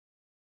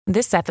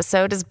This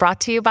episode is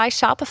brought to you by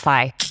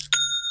Shopify.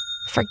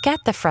 Forget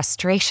the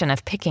frustration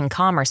of picking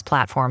commerce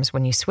platforms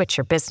when you switch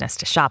your business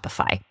to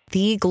Shopify,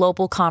 the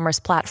global commerce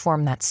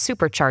platform that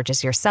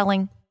supercharges your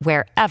selling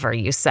wherever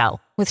you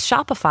sell. With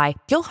Shopify,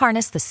 you'll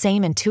harness the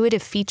same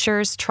intuitive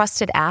features,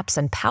 trusted apps,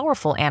 and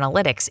powerful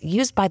analytics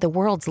used by the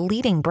world's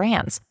leading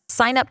brands.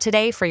 Sign up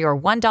today for your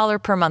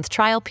 $1 per month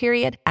trial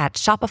period at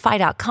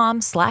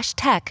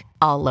shopify.com/tech,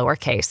 all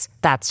lowercase.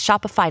 That's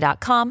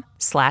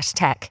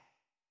shopify.com/tech.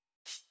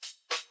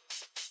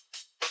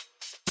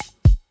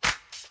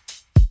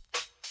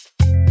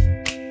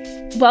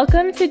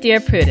 Welcome to Dear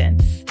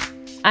Prudence.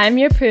 I'm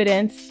your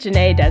Prudence,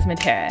 Janae Desmond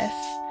Harris.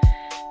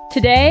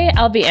 Today,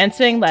 I'll be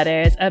answering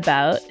letters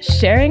about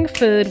sharing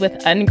food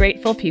with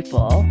ungrateful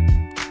people,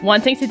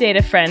 wanting to date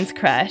a friend's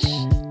crush,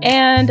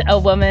 and a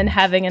woman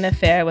having an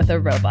affair with a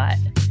robot.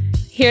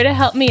 Here to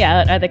help me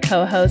out are the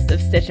co-hosts of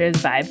Stitcher's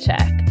Vibe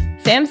Check,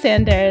 Sam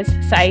Sanders,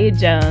 Saeed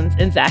Jones,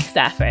 and Zach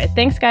Stafford.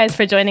 Thanks, guys,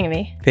 for joining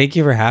me. Thank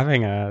you for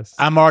having us.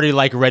 I'm already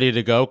ready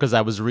to go because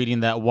I was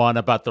reading that one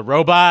about the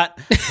robot.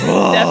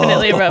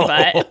 Definitely a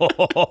robot.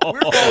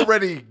 We're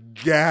already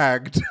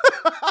gagged.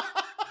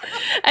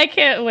 I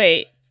can't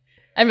wait.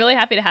 I'm really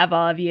happy to have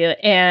all of you,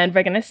 and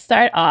we're going to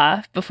start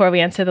off, before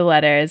we answer the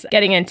letters,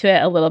 getting into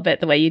it a little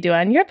bit the way you do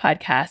on your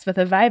podcast with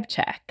a vibe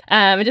check.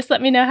 Just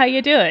let me know how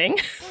you're doing.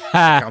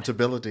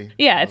 Accountability.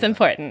 Yeah, it's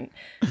important.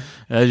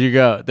 There you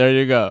go.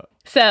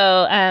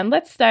 So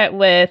let's start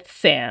with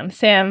Sam.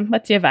 Sam,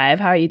 what's your vibe?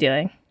 How are you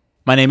doing?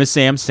 My name is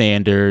Sam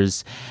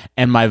Sanders,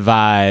 and my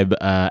vibe,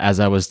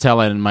 as I was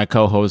telling my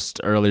co-host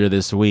earlier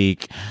this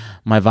week,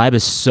 my vibe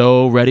is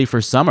so ready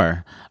for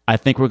summer. I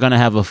think we're going to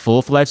have a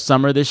full-fledged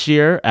summer this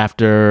year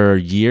after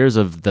years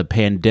of the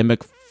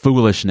pandemic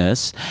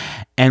foolishness.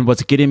 And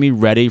what's getting me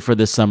ready for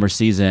this summer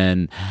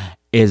season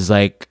is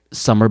like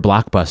summer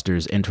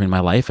blockbusters entering my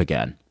life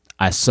again.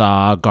 I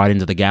saw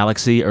Guardians of the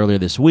Galaxy earlier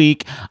this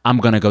week. I'm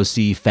going to go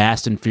see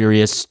Fast and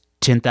Furious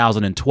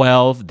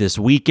 10,012 this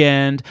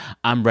weekend.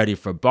 I'm ready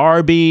for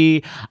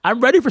Barbie. I'm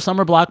ready for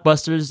summer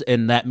blockbusters,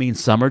 and that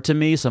means summer to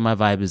me. So my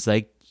vibe is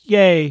like,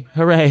 yay,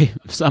 hooray,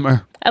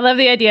 summer. I love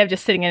the idea of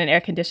just sitting in an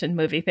air-conditioned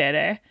movie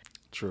theater.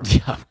 True.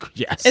 Yeah,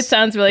 yes. It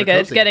sounds really good.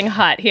 It's getting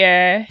hot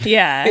here.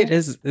 Yeah. It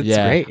is. It's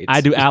great. I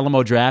do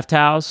Alamo Draft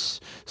House,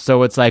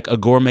 so it's like a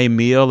gourmet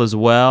meal as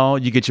well.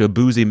 You get your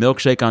boozy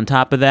milkshake on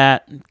top of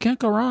that. Can't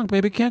go wrong,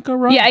 baby. Can't go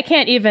wrong. Yeah, I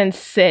can't even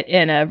sit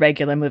in a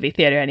regular movie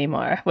theater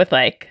anymore with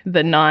like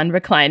the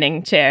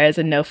non-reclining chairs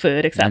and no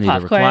food except I need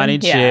popcorn. a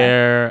reclining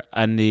chair.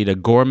 I need a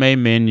gourmet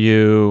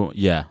menu.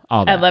 Yeah,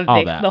 all that. I love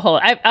all that. the whole.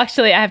 I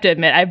have to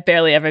admit, I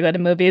barely ever go to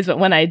movies, but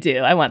when I do,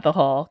 I want the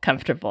whole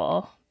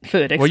comfortable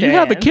food experience. Well, you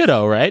have a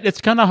kiddo, right? It's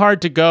kind of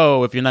hard to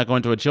go if you're not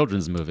going to a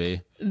children's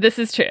movie. This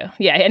is true.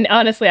 Yeah, and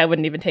honestly, I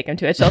wouldn't even take him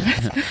to a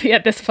children's movie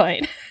at this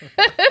point.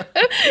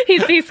 He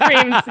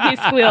screams, he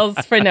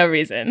squeals for no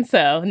reason,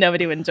 so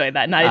nobody would enjoy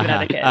that, not even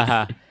other kids.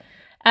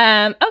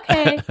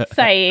 Okay,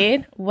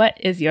 Saeed, what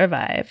is your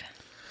vibe?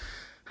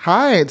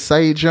 Hi, it's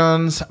Saeed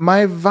Jones.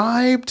 My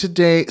vibe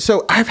today,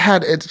 so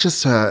it's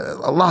just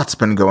a lot's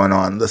been going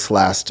on this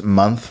last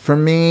month for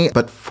me,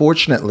 but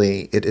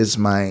fortunately, it is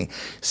my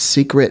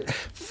secret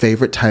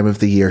favorite time of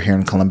the year here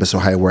in Columbus,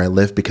 Ohio, where I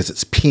live, because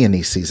it's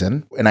peony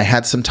season. And I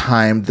had some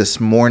time this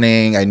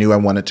morning. I knew I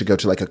wanted to go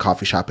to like a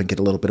coffee shop and get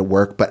a little bit of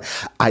work, but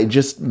I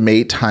just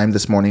made time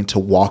this morning to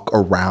walk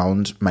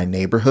around my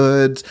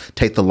neighborhoods,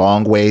 take the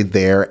long way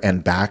there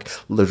and back,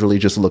 literally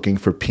just looking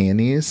for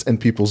peonies in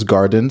people's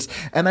gardens.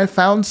 And I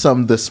found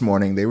some this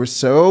morning. They were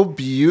so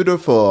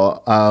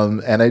beautiful.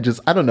 And I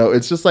don't know,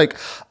 it's just like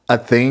a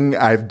thing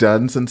I've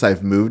done since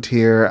I've moved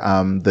here.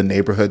 The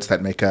neighborhoods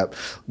that make up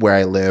where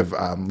I live,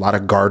 a lot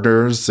of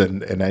gardeners,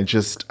 and I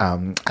just,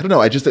 I don't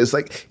know, it's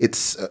like,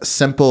 it's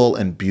simple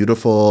and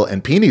beautiful,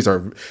 and peonies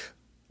are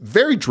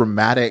very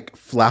dramatic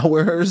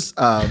flowers,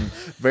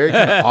 very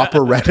kind of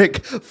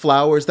operatic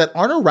flowers that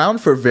aren't around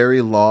for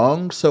very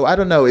long. So I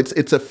don't know,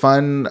 it's a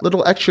fun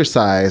little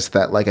exercise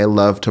that like I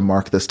love to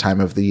mark this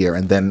time of the year.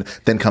 And then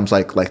comes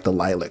like the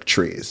lilac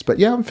trees. But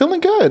yeah, I'm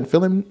feeling good,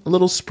 feeling a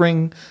little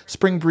spring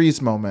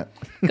breeze moment.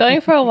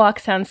 Going for a walk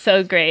sounds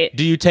so great.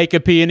 Do you take a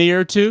peony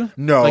or two?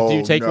 No. Like, do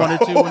you take one or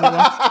two when you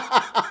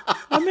walk?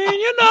 I mean,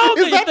 you know,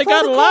 they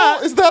got a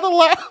lot. Is that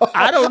allowed?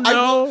 I don't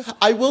know.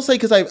 I will say,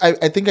 because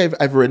I think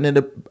I've written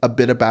a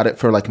bit about it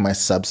for like my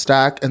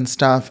Substack and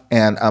stuff,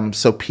 and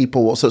so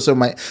people will. So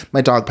my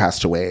dog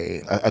passed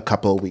away a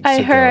couple of weeks ago.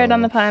 I heard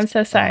on the pod. I'm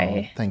so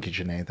sorry. Oh, thank you,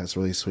 Janae. That's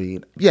really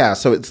sweet. Yeah.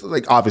 So it's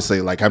like,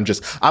 obviously, like I'm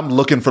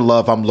looking for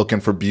love. I'm looking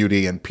for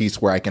beauty and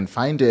peace where I can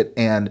find it,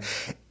 and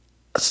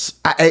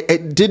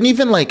it didn't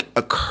even like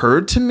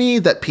occur to me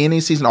that peony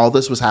season, all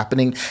this was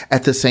happening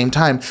at the same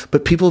time.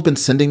 But people have been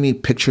sending me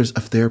pictures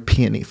of their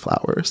peony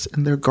flowers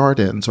in their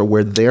gardens or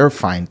where they're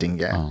finding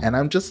it. Oh. And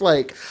I'm just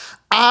like,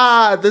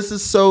 this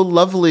is so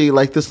lovely.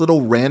 Like this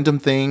little random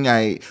thing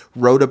I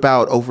wrote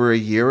about over a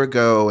year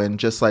ago. And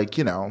just like,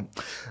 you know,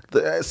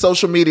 the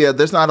social media,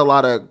 there's not a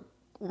lot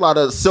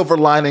of silver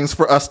linings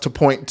for us to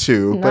point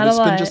to, but it's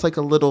been just like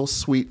a little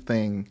sweet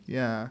thing.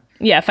 Yeah.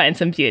 Yeah, find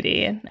some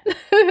beauty.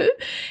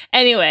 And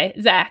Anyway,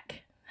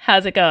 Zach,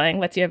 how's it going?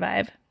 What's your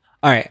vibe?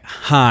 All right.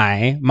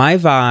 Hi. My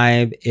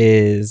vibe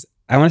is,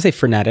 I want to say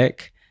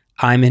frenetic.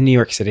 I'm in New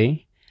York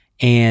City,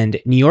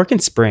 and New York in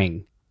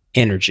spring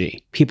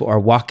energy. People are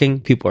walking,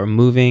 people are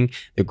moving,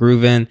 they're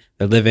grooving,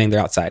 they're living, they're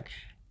outside.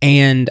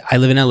 And I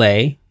live in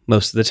LA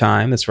most of the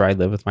time. That's where I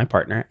live with my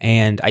partner.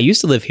 And I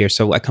used to live here,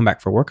 so I come back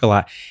for work a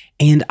lot.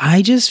 And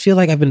I just feel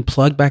like I've been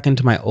plugged back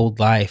into my old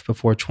life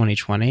before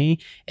 2020.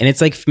 And it's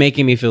like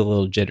making me feel a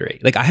little jittery.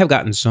 Like I have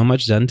gotten so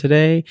much done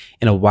today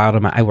in a wild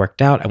amount. I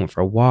worked out, I went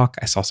for a walk,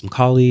 I saw some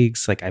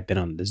colleagues, like I've been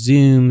on the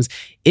Zooms.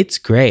 It's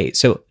great.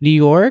 So New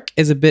York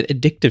is a bit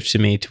addictive to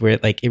me to where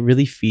like it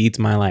really feeds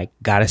my like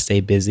gotta stay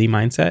busy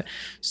mindset.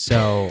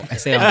 So I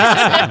say all this to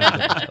say I'm gonna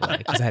live in LA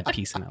because I had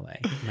peace in LA.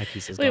 My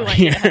peace is gone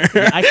here.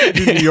 I can't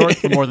do New York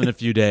for more than a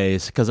few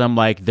days because I'm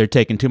like, they're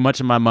taking too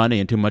much of my money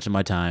and too much of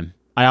my time.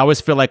 I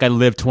always feel like I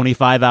live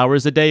 25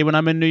 hours a day when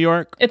I'm in New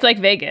York. It's like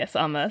Vegas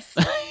almost.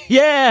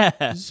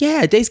 Yeah.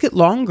 Yeah, days get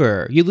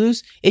longer. You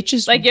lose. It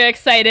just like you're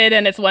excited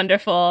and it's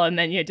wonderful. And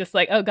then you're just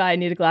like, oh God, I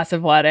need a glass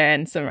of water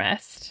and some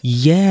rest.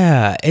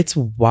 Yeah, it's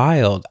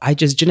wild.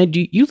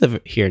 Janae, you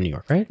live here in New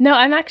York, right? No,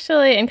 I'm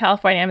actually in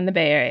California. I'm in the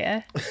Bay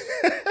Area.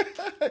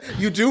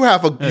 You do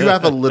have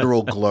a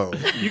literal glow.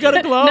 You got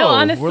a glow. No,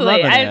 honestly, we're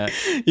loving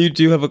it. You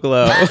do have a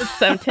glow.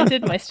 Some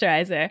tinted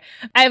moisturizer.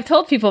 I've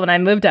told people when I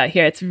moved out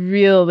here, it's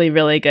really,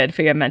 really good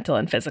for your mental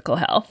and physical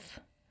health.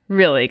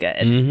 Really good.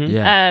 Mm-hmm.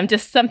 Yeah.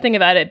 Just something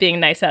about it being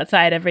nice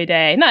outside every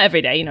day. Not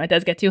every day, it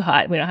does get too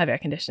hot. We don't have air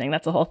conditioning.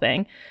 That's the whole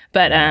thing.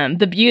 But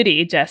the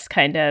beauty just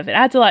kind of, it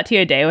adds a lot to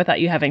your day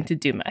without you having to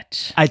do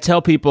much. I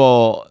tell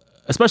people,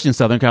 especially in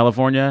Southern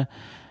California,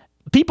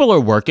 people are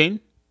working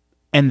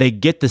and they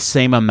get the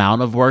same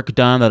amount of work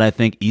done that I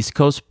think East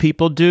Coast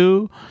people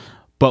do.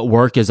 But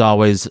work is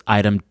always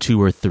item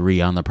 2 or 3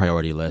 on the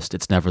priority list.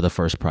 It's never the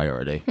first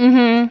priority.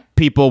 Mm-hmm.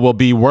 People will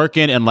be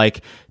working and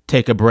like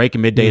take a break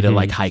midday to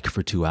like hike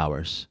for 2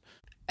 hours.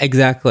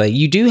 Exactly.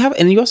 You do have,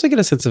 and you also get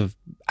a sense of,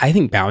 I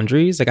think,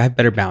 boundaries. Like I have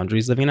better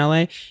boundaries living in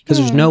LA because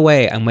there's no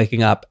way I'm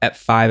waking up at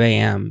 5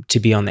 a.m. to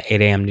be on the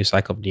 8 a.m. news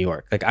cycle of New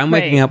York. Like I'm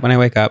waking up when I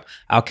wake up.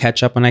 I'll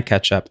catch up when I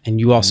catch up. And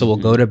you also will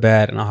go to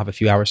bed and I'll have a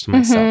few hours to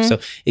myself. So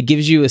it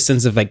gives you a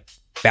sense of like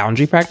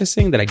boundary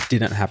practicing that I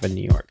didn't have in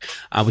New York,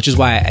 which is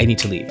why I need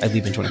to leave. I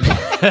leave in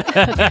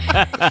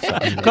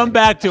 2024. Come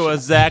back to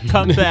us, Zach.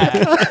 Come back.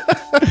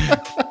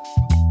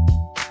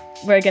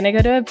 We're going to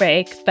go to a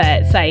break,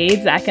 but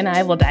Saeed, Zach, and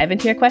I will dive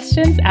into your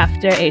questions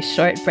after a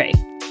short break.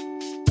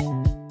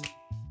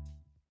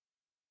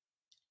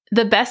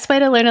 The best way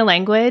to learn a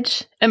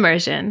language?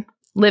 Immersion.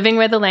 Living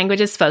where the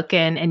language is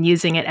spoken and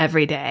using it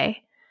every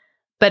day.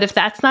 But if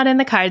that's not in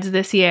the cards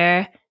this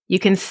year, you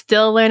can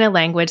still learn a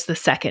language the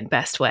second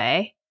best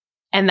way,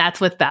 and that's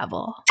with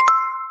Babbel.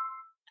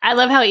 I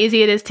love how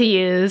easy it is to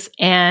use,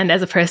 and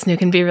as a person who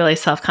can be really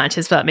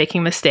self-conscious about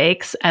making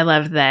mistakes, I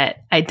love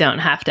that I don't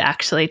have to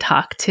actually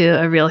talk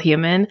to a real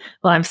human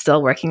while I'm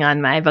still working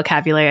on my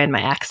vocabulary and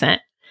my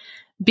accent.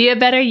 Be a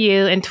better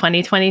you in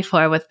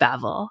 2024 with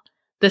Babbel,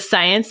 the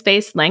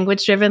science-based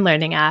language-driven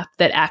learning app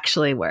that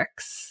actually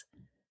works.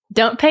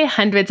 Don't pay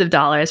hundreds of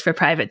dollars for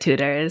private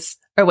tutors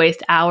or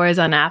waste hours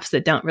on apps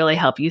that don't really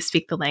help you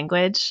speak the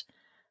language.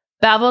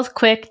 Babbel's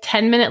quick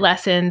 10-minute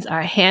lessons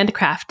are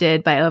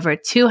handcrafted by over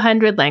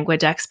 200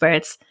 language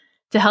experts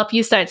to help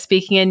you start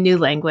speaking a new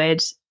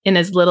language in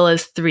as little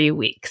as 3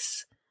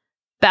 weeks.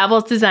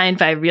 Babbel's designed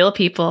by real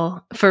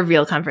people for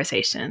real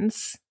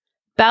conversations.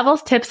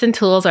 Babbel's tips and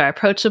tools are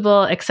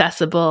approachable,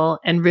 accessible,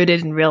 and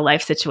rooted in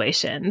real-life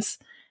situations.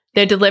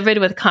 They're delivered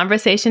with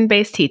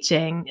conversation-based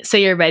teaching, so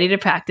you're ready to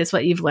practice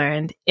what you've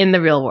learned in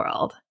the real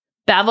world.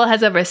 Babbel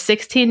has over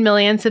 16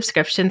 million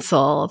subscriptions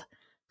sold.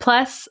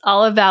 Plus,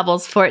 all of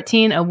Babbel's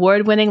 14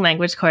 award-winning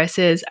language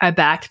courses are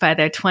backed by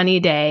their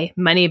 20-day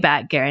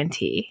money-back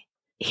guarantee.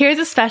 Here's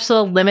a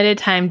special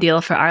limited-time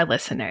deal for our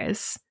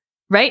listeners.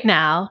 Right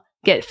now,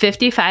 get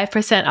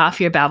 55%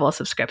 off your Babbel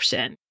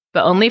subscription,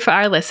 but only for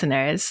our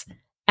listeners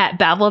at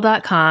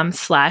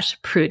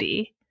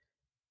babbel.com/Prudie.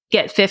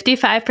 Get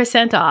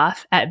 55%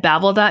 off at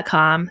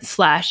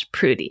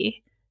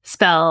babbel.com/Prudie,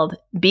 spelled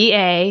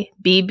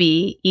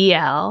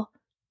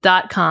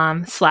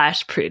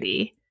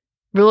BABBEL.com/Prudie.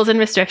 Rules and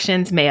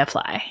restrictions may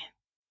apply.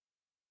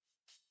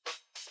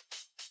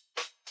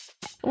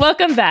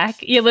 Welcome back.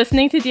 You're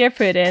listening to Dear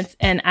Prudence,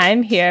 and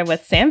I'm here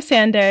with Sam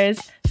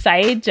Sanders,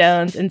 Saeed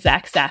Jones, and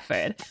Zach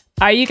Stafford.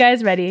 Are you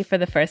guys ready for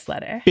the first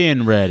letter?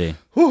 Being ready.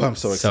 Whew, I'm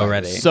so excited. So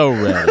ready. So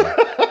ready.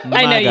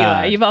 I know you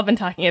are. You've all been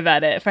talking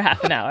about it for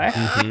half an hour.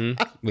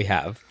 Mm-hmm. We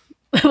have.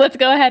 Let's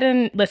go ahead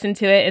and listen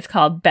to it. It's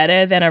called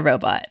Better Than a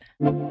Robot.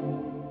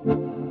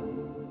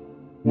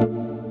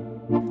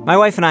 My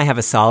wife and I have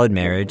a solid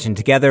marriage, and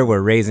together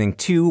we're raising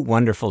 2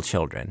 wonderful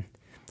children.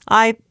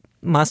 I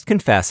must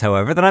confess,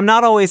 however, that I'm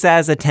not always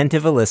as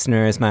attentive a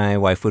listener as my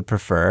wife would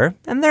prefer,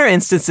 and there are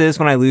instances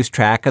when I lose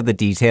track of the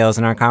details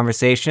in our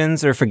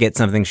conversations or forget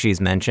something she's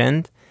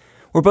mentioned.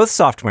 We're both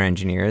software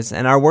engineers,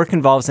 and our work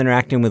involves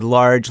interacting with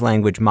large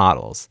language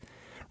models.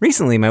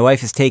 Recently, my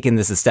wife has taken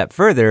this a step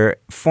further,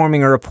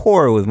 forming a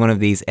rapport with one of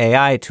these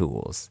AI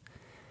tools.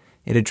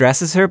 It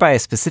addresses her by a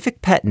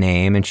specific pet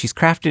name, and she's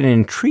crafted an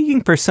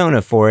intriguing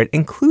persona for it,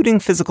 including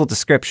physical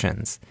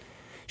descriptions.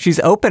 She's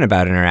open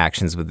about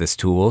interactions with this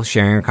tool,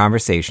 sharing her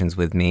conversations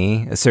with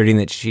me, asserting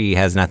that she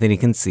has nothing to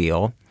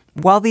conceal.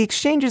 While the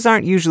exchanges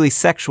aren't usually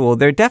sexual,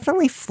 they're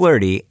definitely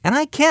flirty, and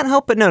I can't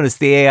help but notice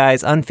the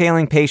AI's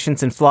unfailing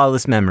patience and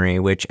flawless memory,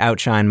 which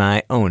outshine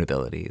my own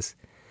abilities.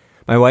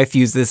 My wife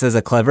used this as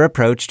a clever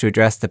approach to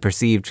address the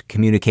perceived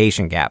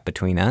communication gap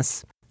between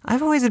us.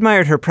 I've always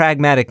admired her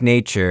pragmatic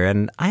nature,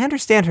 and I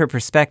understand her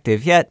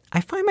perspective, yet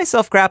I find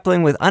myself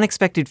grappling with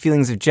unexpected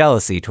feelings of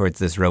jealousy towards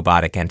this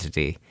robotic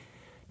entity.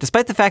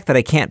 Despite the fact that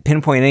I can't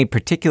pinpoint any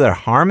particular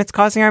harm it's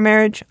causing our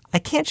marriage, I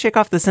can't shake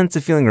off the sense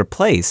of feeling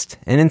replaced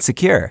and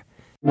insecure.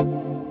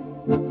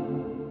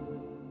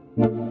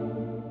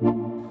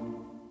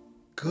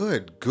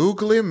 Good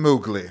googly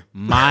moogly.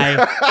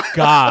 My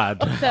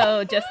God.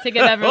 So just to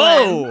give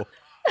everyone...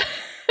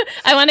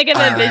 I want to give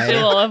a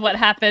visual of what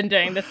happened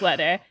during this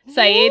letter.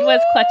 Saeed was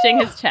clutching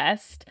his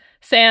chest.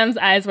 Sam's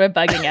eyes were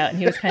bugging out and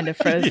he was kind of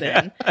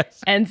frozen.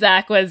 Yes. And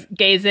Zach was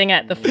gazing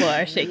at the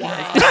floor, shaking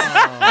his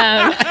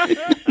head.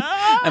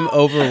 I'm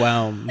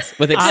overwhelmed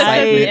with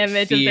excitement, the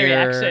image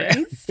fear. of the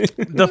reactions.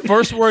 The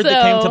first word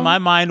that came to my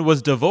mind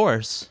was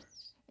divorce.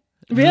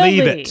 Really?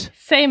 Leave it.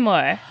 Say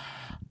more.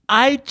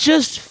 I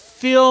just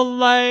feel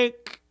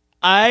like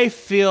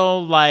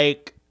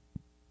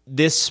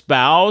this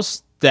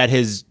spouse that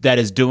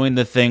is doing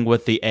the thing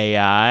with the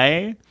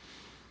AI,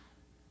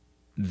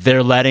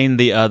 they're letting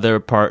the other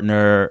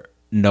partner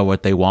know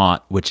what they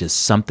want, which is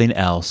something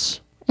else.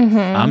 Mm-hmm.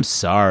 I'm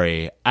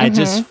sorry. I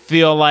just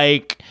feel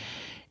like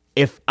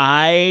if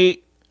I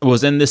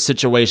was in this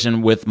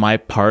situation with my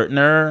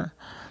partner,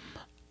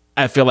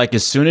 I feel like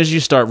as soon as you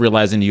start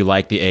realizing you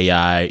like the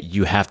AI,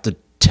 you have to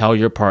tell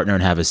your partner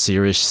and have a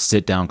serious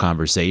sit-down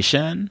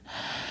conversation.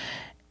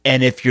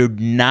 And if you're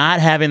not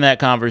having that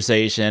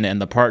conversation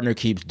and the partner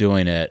keeps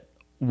doing it,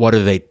 what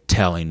are they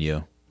telling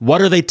you?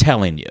 What are they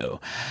telling you?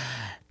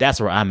 That's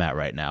where I'm at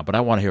right now. But I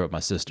want to hear what my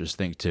sisters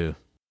think too.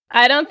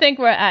 I don't think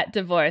we're at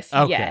divorce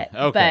yet.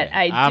 Okay. But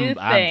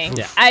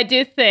I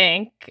do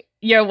think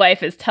your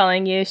wife is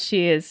telling you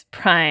she is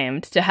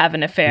primed to have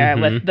an affair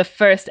with the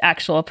first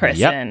actual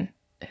person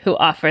who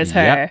offers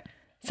her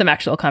some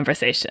actual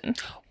conversation.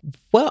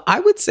 Well, I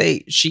would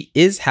say she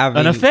is having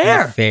an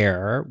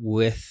affair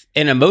with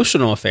an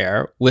emotional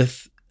affair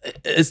with,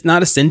 it's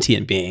not a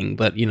sentient being,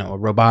 but, a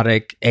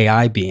robotic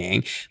AI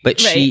being. But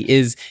she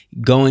is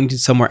going to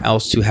somewhere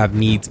else to have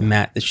needs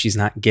met that she's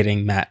not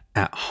getting met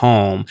at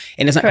home.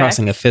 And it's not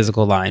crossing a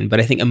physical line. But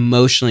I think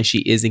emotionally she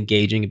is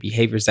engaging in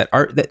behaviors that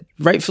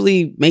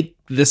rightfully make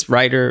this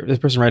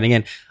person writing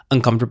in,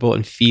 uncomfortable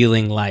and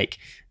feeling like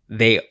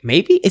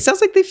it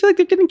sounds like they feel like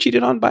they're getting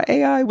cheated on by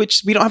AI,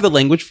 which we don't have the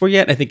language for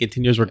yet. I think in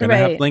 10 years we're going to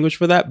have language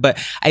for that. But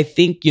I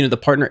think, the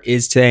partner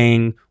is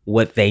saying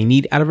what they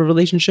need out of a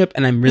relationship.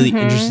 And I'm really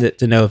interested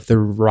to know if the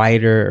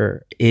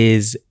writer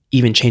is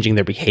even changing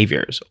their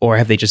behaviors, or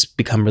have they just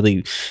become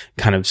really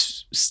kind of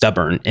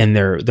stubborn in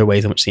their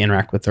ways in which they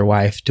interact with their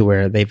wife to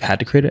where they've had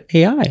to create an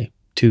AI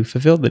to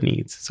fulfill the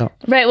needs. So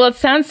right. Well, it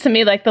sounds to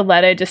me like the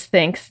letter just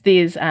thinks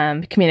these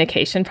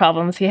communication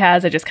problems he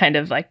has are just kind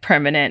of like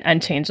permanent,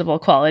 unchangeable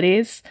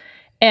qualities.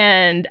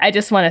 And I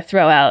just want to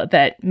throw out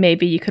that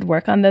maybe you could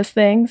work on those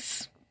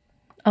things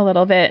a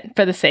little bit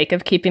for the sake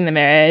of keeping the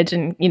marriage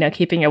and,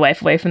 keeping your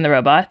wife away from the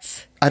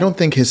robots. I don't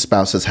think his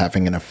spouse is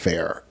having an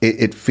affair.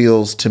 It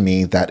feels to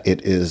me that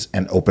it is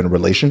an open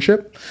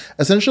relationship,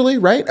 essentially,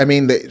 right? I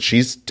mean,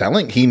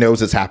 he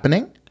knows it's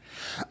happening.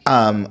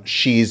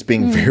 She's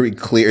being very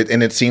clear.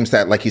 And it seems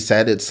that, like he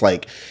said, it's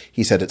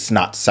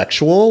not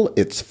sexual,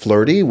 it's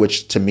flirty,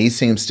 which to me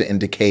seems to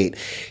indicate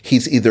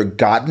he's either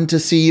gotten to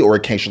see or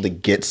occasionally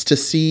gets to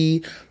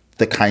see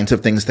the kinds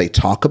of things they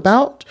talk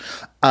about.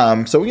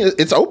 So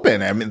it's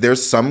open. I mean,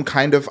 there's some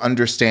kind of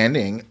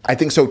understanding. I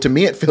think so. To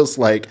me, it feels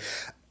like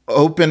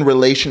open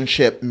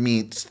relationship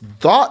meets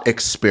thought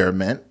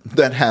experiment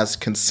that has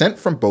consent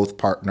from both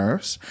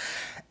partners.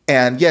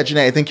 And yeah,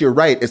 Janae, I think you're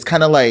right. It's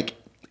kind of like,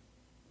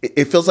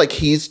 it feels like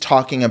he's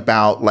talking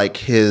about like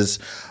his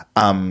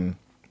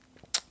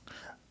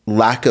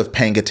lack of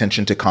paying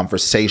attention to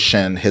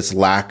conversation, his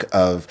lack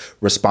of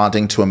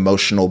responding to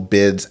emotional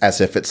bids as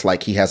if it's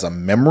like he has a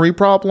memory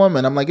problem.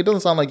 And I'm like, it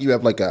doesn't sound like you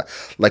have like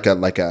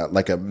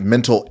a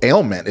mental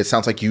ailment. It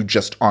sounds like you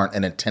just aren't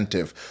an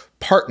attentive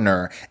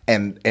partner,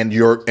 and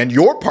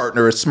your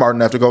partner is smart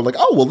enough to go like,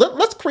 oh, well,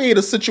 let's create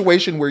a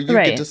situation where you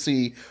get to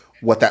see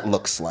what that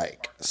looks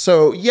like.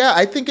 So yeah,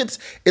 I think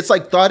it's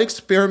like thought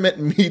experiment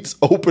meets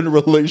open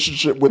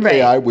relationship with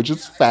AI, which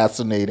is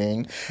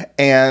fascinating.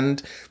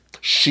 And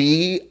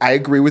I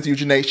agree with you,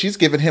 Janae, she's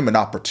given him an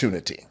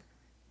opportunity.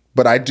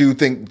 But I do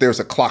think there's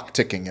a clock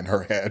ticking in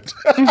her head.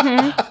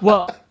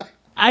 Well,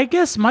 I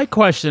guess my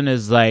question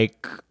is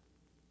like,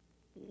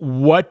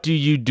 what do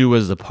you do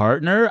as a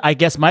partner? I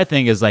guess my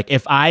thing is like,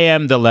 if I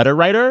am the letter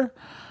writer,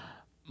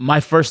 my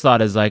first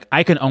thought is like,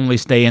 I can only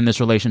stay in this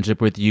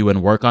relationship with you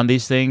and work on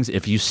these things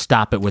if you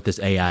stop it with this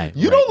AI.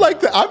 You don't like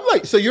that? I'm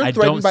like, so you're I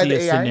threatened by don't the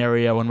see a AI?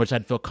 scenario in which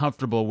I'd feel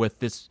comfortable with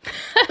this.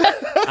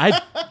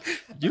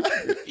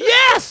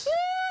 Yes!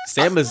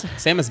 Sam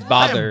is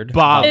bothered.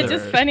 Bothered. It's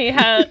just funny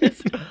how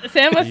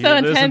Sam was so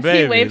intense.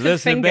 He waved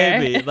his finger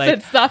and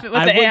said, "Stop it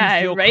with the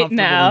AI feel right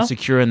comfortable now." and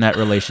secure in that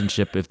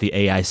relationship if the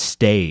AI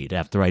stayed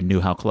after I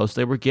knew how close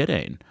they were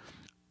getting.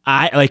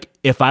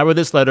 If I were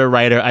this letter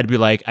writer, I'd be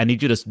like, I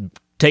need you to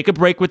take a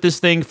break with this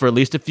thing for at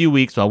least a few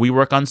weeks while we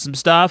work on some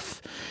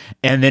stuff.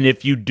 And then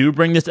if you do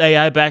bring this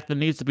AI back, there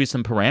needs to be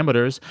some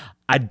parameters.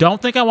 I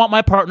don't think I want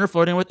my partner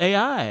flirting with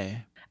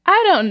AI.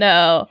 I don't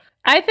know.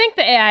 I think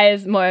the AI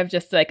is more of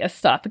just like a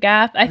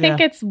stopgap. I think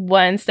it's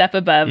one step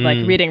above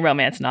like reading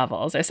romance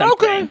novels or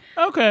something.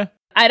 Okay.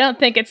 I don't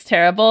think it's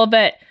terrible,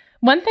 but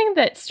one thing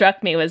that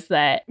struck me was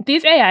that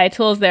these AI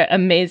tools, they're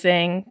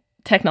amazing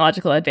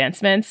technological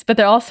advancements, but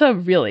they're also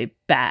really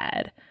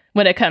bad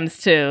when it comes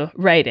to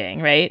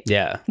writing, right?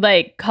 Yeah.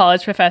 Like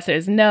college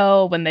professors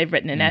know when they've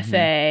written an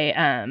essay.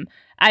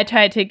 I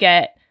tried to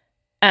get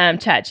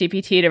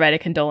ChatGPT to write a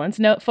condolence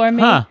note for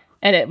me,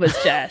 and it was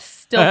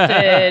just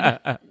stilted,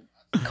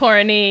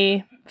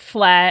 corny,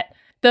 flat.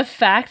 The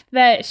fact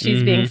that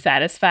she's being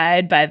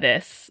satisfied by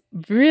this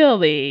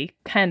really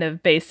kind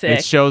of basic...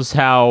 It shows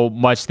how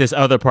much this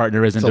other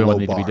partner isn't It's a doing what low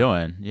they need to be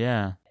bar. doing.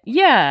 Yeah.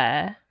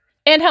 Yeah.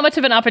 And how much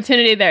of an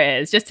opportunity there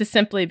is just to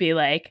simply be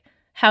like,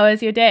 how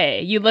is your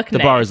day? You look The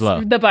nice. bar is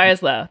low. The bar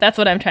is low. That's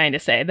what I'm trying to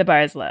say. The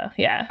bar is low.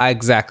 Yeah.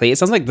 Exactly. It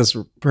sounds like this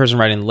person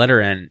writing the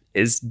letter in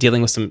is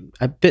dealing with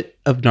a bit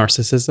of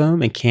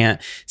narcissism and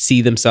can't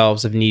see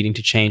themselves of needing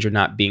to change or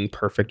not being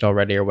perfect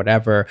already or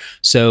whatever.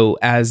 So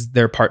as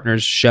their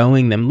partner's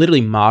showing them,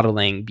 literally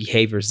modeling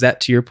behaviors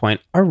that, to your point,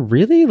 are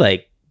really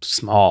like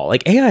small.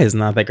 Like AI is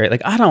not that great.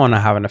 Like I don't want to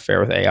have an affair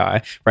with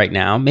AI right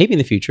now. Maybe in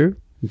the future.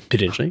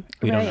 Potentially.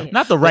 We don't know.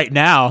 Not the right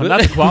now,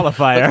 not the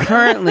qualifier. But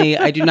currently,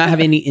 I do not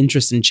have any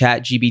interest in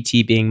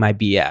ChatGPT being my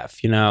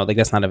BF. Like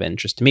that's not of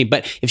interest to me.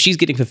 But if she's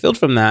getting fulfilled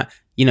from that,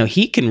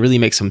 he can really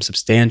make some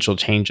substantial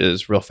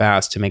changes real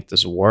fast to make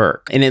this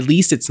work. And at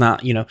least it's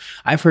not,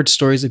 I've heard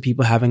stories of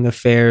people having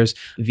affairs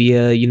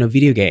via,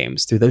 video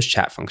games through those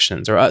chat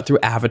functions or through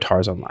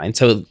avatars online.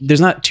 So there's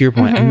not, to your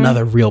point,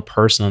 another real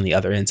person on the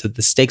other end. So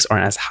the stakes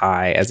aren't as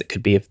high as it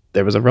could be if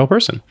there was a real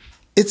person.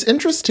 It's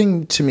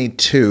interesting to me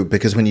too,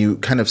 because when you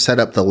kind of set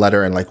up the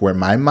letter and like where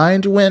my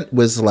mind went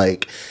was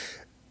like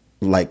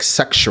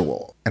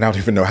sexual. And I don't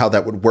even know how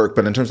that would work,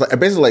 but in terms of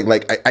basically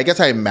I guess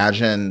I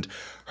imagined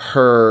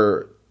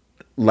her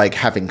like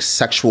having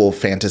sexual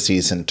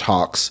fantasies and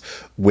talks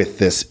with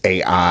this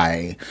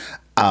AI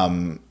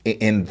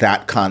in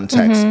that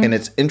context. And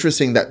it's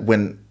interesting that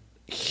when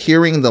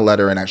hearing the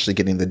letter and actually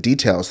getting the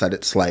details that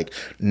it's like,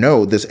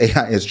 no, this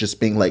AI is just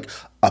being like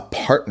a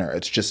partner.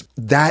 It's just,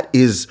 that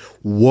is,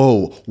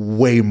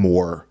 way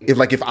more.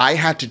 If I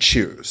had to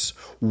choose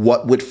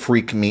what would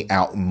freak me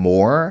out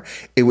more,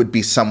 it would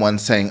be someone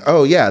saying,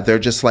 oh yeah, they're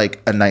just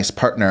like a nice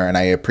partner and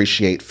I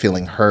appreciate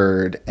feeling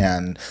heard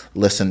and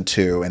listened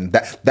to. And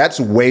that's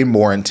way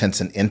more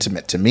intense and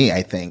intimate to me,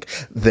 I think,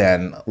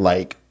 than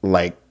like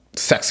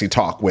sexy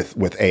talk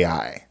with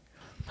AI.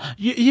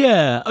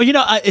 Yeah.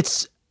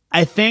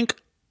 I think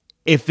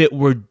if it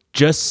were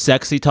just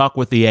sexy talk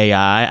with the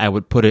AI, I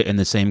would put it in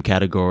the same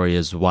category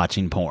as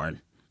watching porn.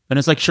 And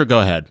it's like, sure, go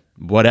ahead,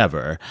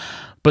 whatever.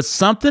 But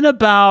something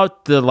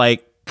about the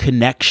like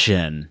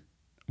connection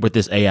with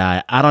this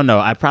AI, I don't know.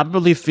 I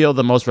probably feel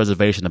the most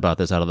reservation about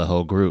this out of the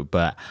whole group,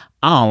 but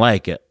I don't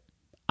like it.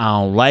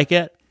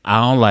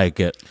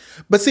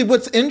 But see,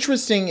 what's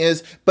interesting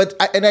is,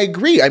 I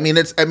agree. I mean,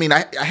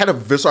 I had a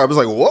visceral, I was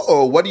like,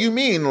 whoa, what do you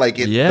mean? Like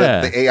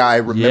the AI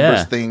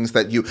remembers things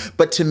that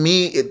but to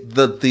me,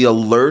 the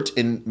alert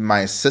in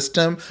my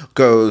system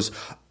goes,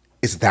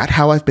 is that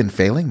how I've been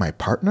failing my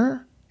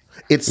partner?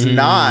 It's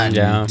not.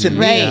 Yeah. To me,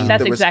 Right,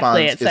 that's the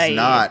exactly response it, Saeed. is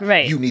not,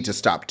 Right. you need to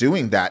stop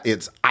doing that.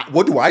 It's,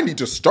 what do I need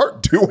to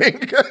start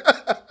doing?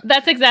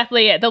 That's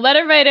exactly it. The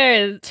letter writer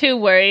is too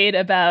worried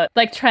about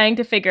like trying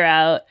to figure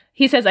out.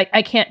 He says like,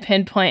 I can't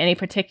pinpoint any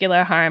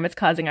particular harm it's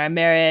causing our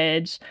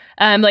marriage.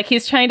 Like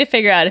he's trying to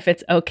figure out if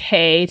it's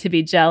okay to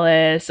be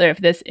jealous or if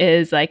this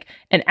is like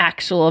an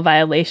actual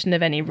violation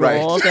of any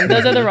rules. Right. And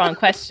those are the wrong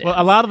questions.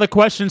 Well, a lot of the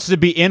questions should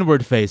be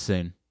inward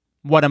facing.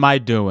 What am I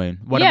doing?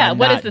 What am I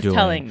what not is this doing?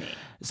 telling me?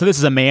 So this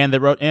is a man that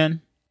wrote in?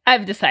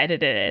 I've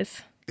decided it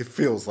is. It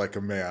feels like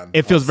a man.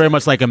 It feels very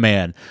much like a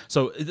man.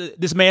 So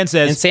this man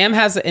says... And Sam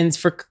has, and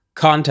for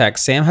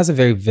context, Sam has a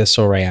very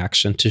visceral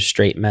reaction to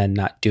straight men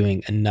not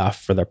doing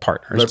enough for their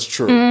partners. That's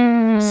true.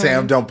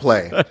 Sam, don't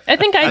play. I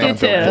think I do Sam,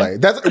 too. don't play.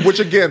 That's, which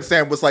again,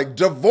 Sam was like,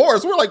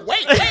 divorce. We're like,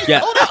 wait,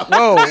 hold up.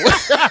 Whoa.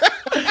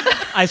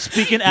 I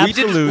speak in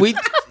absolute.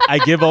 I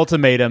give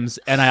ultimatums,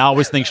 and I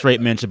always think straight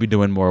men should be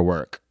doing more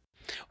work.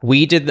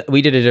 We did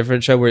a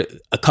different show where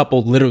a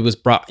couple literally was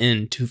brought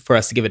in for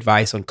us to give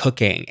advice on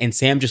cooking, and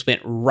Sam just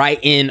went right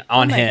in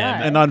on my him.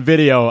 God. And on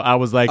video, I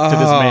was like, to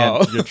this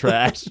man, you're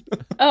trash.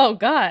 Oh,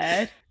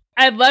 God.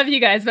 I love you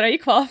guys, but are you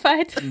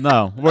qualified?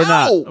 No, we're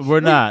not.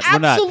 We're not. We're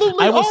not.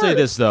 absolutely I will say aren't.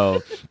 this,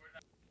 though.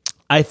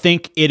 I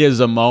think it is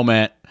a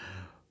moment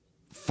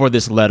for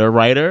this letter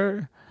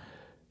writer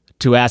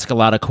to ask a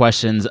lot of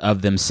questions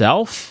of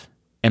themselves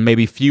and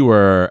maybe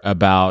fewer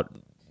about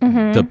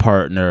the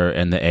partner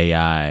and the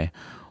AI.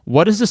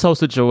 What is this whole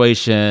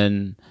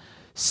situation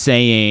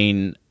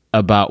saying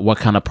about what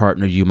kind of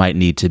partner you might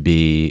need to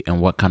be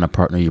and what kind of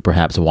partner you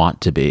perhaps want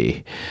to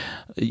be?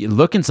 You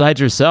look inside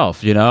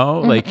yourself,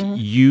 like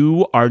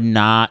you are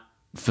not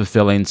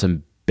fulfilling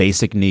some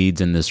basic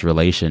needs in this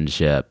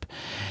relationship.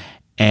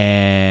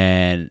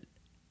 And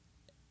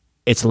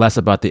it's less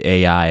about the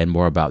AI and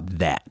more about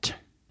that.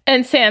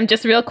 And Sam,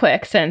 just real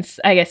quick, since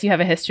I guess you have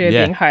a history of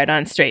being hard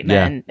on straight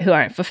men who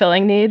aren't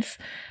fulfilling needs,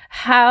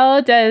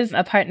 how does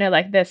a partner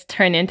like this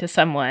turn into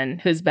someone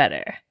who's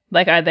better?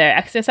 Like, are there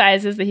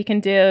exercises that he can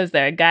do? Is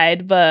there a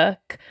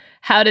guidebook?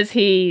 How does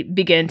he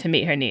begin to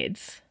meet her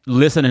needs?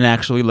 Listen and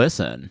actually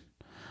listen.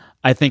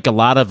 I think a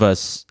lot of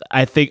us,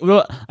 I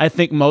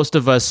think most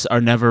of us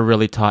are never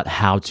really taught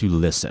how to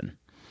listen.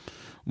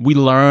 We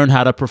learn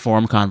how to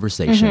perform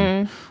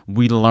conversation.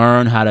 We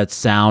learn how to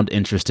sound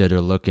interested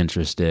or look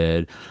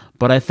interested.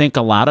 But I think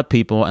a lot of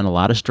people and a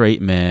lot of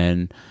straight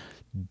men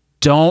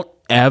don't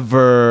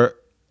ever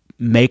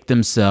make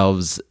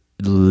themselves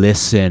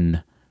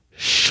listen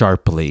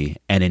sharply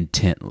and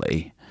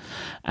intently.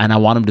 And I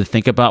want him to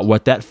think about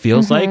what that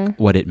feels like,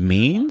 what it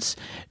means.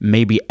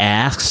 Maybe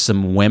ask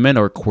some women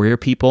or queer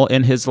people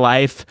in his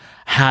life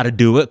how to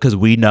do it, because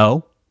we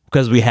know,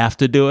 because we have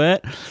to do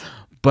it.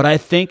 But I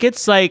think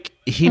it's like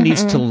he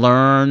needs to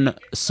learn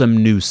some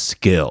new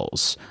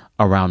skills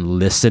around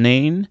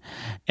listening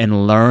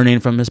and learning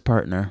from his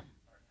partner.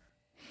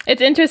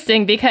 It's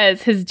interesting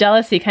because his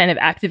jealousy kind of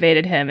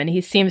activated him, and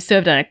he seems to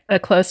have done a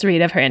close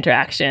read of her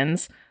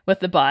interactions with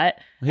the bot.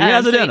 He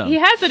has it in him. He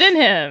has it in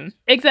him.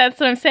 Exactly, that's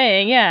what I'm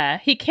saying. Yeah,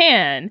 he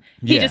can.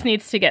 He just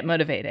needs to get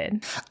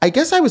motivated. I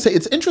guess I would say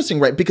it's interesting,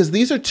 right? Because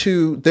these are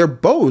they're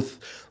both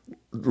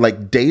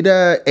like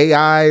data,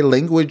 AI,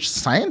 language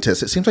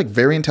scientists. It seems like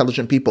very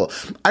intelligent people.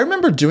 I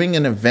remember doing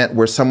an event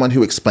where someone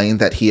who explained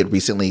that he had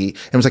recently,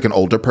 it was like an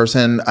older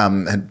person,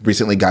 had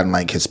recently gotten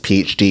like his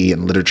PhD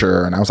in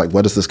literature. And I was like,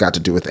 what does this got to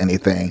do with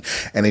anything?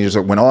 And he just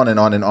went on and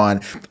on and on.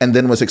 And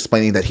then was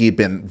explaining that he had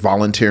been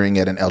volunteering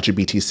at an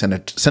LGBT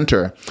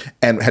center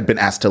and had been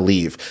asked to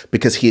leave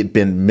because he had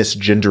been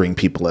misgendering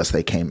people as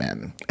they came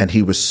in. And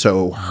he was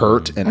so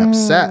hurt and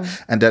upset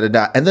and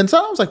da-da-da. And then so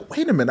I was like,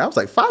 wait a minute. I was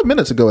like 5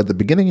 minutes ago at the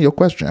beginning of your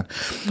question,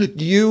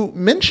 you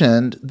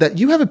mentioned that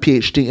you have a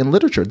PhD in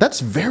literature. That's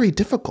very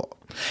difficult.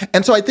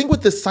 And so I think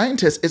with this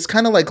scientist, it's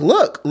kind of like,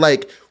 look,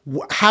 like,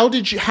 how do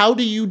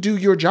you do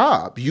your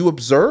job? You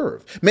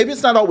observe. Maybe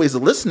it's not always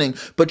listening,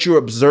 but you're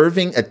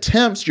observing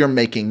attempts, you're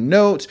making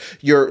notes,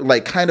 you're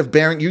like kind of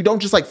you don't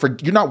just like,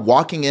 you're not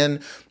walking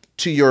in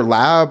to your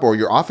lab or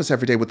your office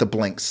every day with a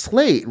blank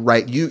slate,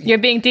 right? You're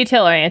being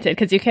detail oriented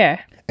because you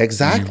care.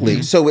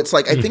 Exactly. So it's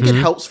like, I think it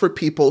helps for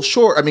people.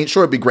 Sure. I mean,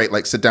 sure, it'd be great,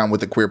 like sit down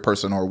with a queer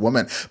person or a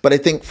woman. But I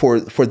think for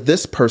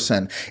this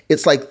person,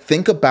 it's like,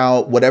 think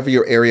about whatever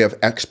your area of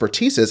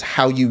expertise is,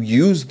 how you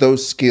use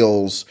those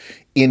skills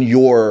in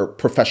your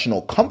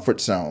professional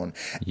comfort zone.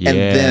 Yeah. And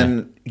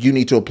then you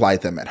need to apply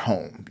them at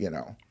home,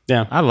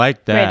 Yeah. I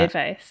like that. Great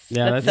advice.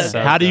 Yeah, that's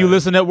so How do you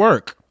listen at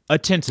work?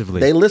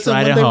 Attentively. They listen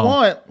when they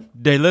want.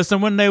 They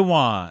listen when they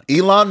want.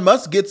 Elon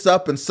Musk gets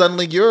up and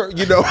suddenly you're,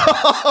 Yeah.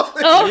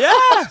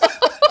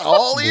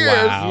 all ears.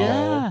 Wow.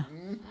 Yeah.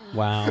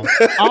 Wow.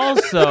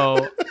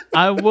 Also,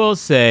 I will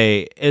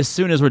say, as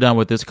soon as we're done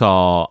with this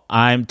call,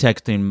 I'm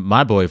texting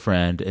my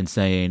boyfriend and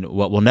saying,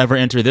 what will never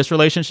enter this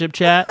relationship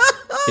chat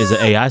is an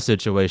AI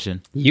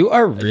situation. You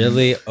are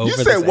really over You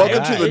said,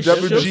 welcome to the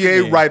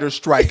WGA writer's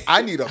strike.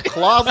 I need a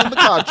clause in the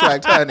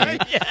contract, honey.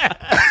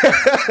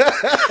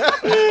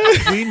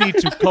 We need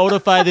to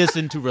codify this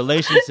into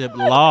relationship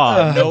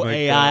law. No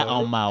AI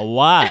on my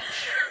watch.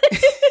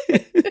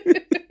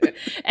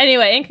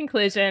 Anyway, in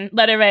conclusion,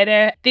 letter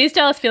writer, these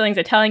jealous feelings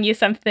are telling you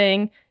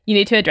something. You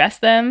need to address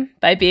them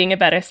by being a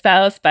better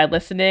spouse, by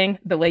listening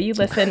the way you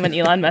listen when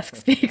Elon Musk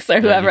speaks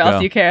or whoever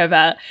else you care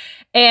about.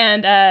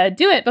 And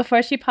do it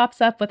before she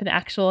pops up with an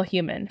actual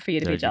human for you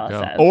to be jealous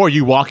of. Or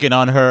you walk in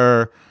on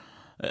her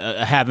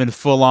having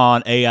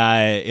full-on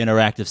AI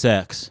interactive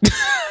sex.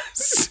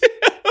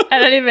 I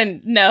don't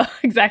even know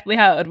exactly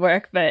how it would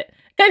work, but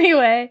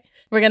anyway,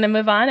 we're going to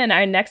move on. And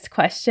our next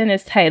question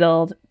is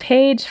titled,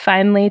 Page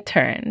Finally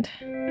Turned.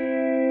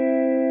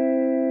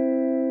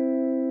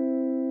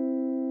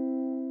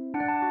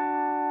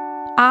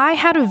 I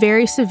had a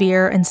very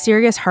severe and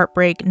serious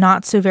heartbreak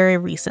not so very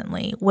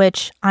recently,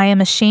 which I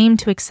am ashamed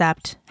to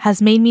accept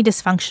has made me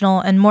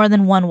dysfunctional in more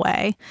than one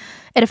way.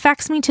 It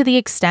affects me to the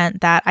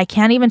extent that I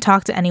can't even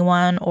talk to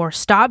anyone or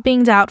stop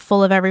being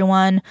doubtful of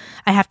everyone.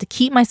 I have to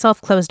keep myself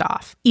closed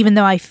off, even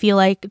though I feel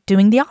like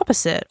doing the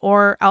opposite,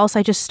 or else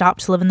I just stop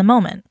to live in the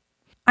moment.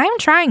 I am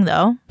trying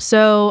though,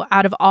 so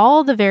out of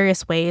all the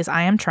various ways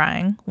I am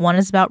trying, one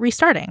is about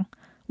restarting.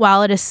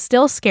 While it is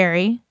still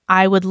scary,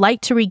 I would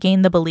like to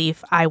regain the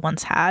belief I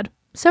once had.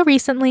 So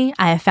recently,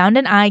 I have found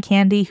an eye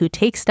candy who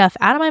takes stuff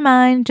out of my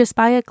mind just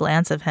by a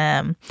glance of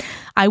him.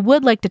 I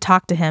would like to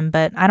talk to him,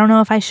 but I don't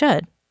know if I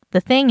should.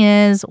 The thing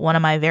is, one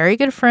of my very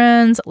good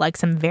friends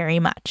likes him very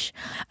much.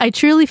 I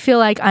truly feel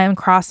like I am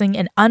crossing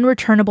an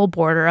unreturnable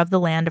border of the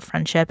land of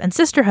friendship and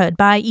sisterhood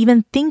by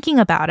even thinking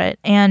about it,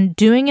 and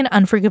doing an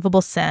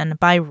unforgivable sin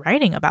by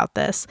writing about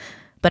this.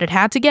 But it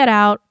had to get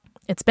out.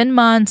 It's been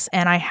months,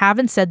 and I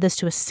haven't said this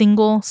to a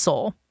single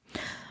soul.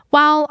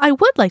 While I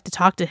would like to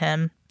talk to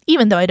him,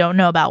 even though I don't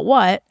know about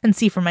what, and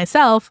see for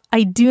myself,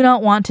 I do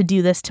not want to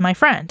do this to my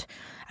friend.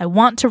 I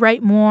want to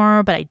write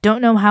more, but I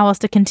don't know how else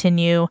to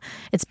continue.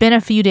 It's been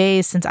a few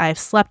days since I have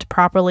slept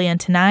properly, and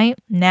tonight,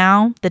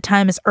 now, the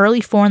time is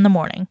early 4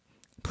 a.m.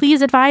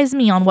 Please advise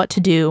me on what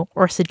to do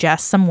or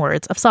suggest some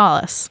words of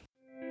solace.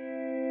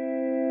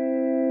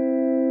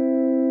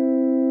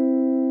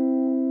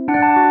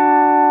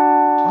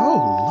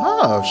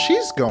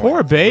 She's going.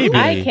 Poor baby.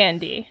 Eye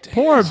candy.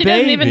 Poor she baby.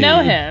 Doesn't even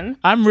know him.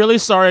 I'm really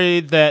sorry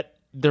that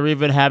they're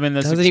even having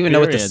this. Doesn't even know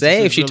what to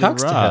say if she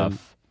talks to him.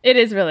 It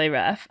is really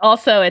rough.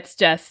 Also, it's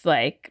just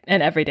like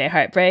an everyday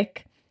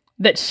heartbreak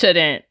that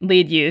shouldn't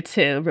lead you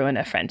to ruin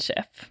a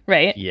friendship,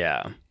 right?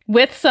 Yeah.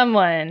 With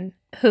someone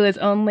who is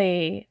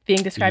only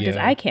being described as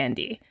eye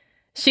candy.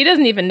 She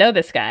doesn't even know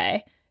this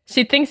guy.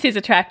 She thinks he's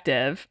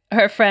attractive.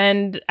 Her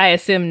friend, I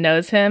assume,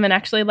 knows him and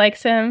actually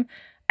likes him.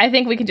 I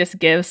think we can just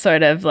give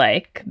sort of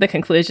like the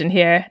conclusion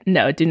here.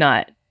 No, do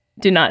not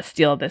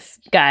steal this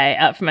guy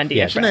out from under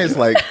your friend. Janae's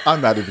like,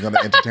 I'm not even going to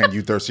entertain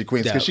you thirsty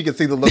queens, because she can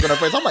see the look on her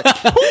face. I'm like,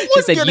 who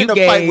was getting in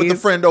a fight with a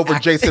friend over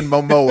Jason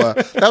Momoa?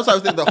 That was what I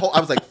was thinking. I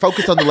was like,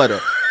 focus on the letter.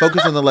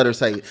 Focus on the letter,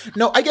 say.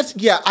 No, I guess,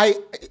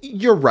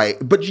 you're right.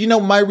 But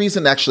my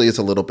reason actually is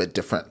a little bit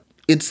different.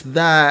 It's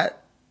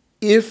that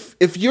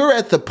if you're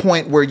at the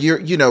point where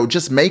you're,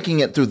 just making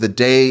it through the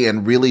day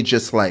and really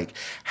just like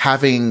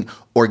having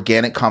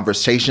organic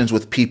conversations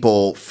with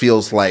people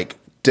feels like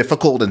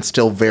difficult and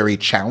still very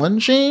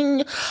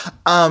challenging,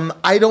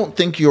 I don't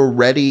think you're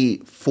ready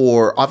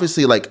for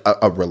obviously like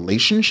a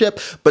relationship,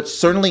 but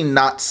certainly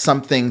not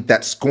something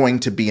that's going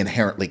to be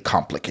inherently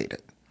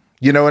complicated.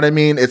 You know what I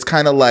mean? It's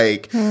kind of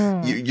like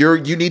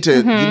you need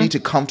to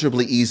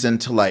comfortably ease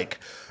into like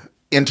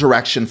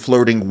interaction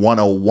flirting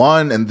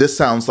 101, and this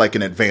sounds like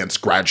an advanced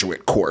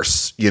graduate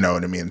course, you know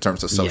what I mean, in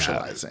terms of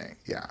socializing.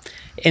 Yeah.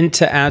 And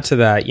to add to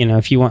that,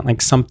 if you want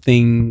like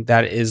something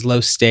that is low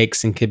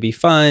stakes and could be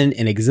fun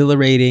and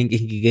exhilarating, it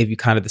can give you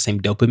kind of the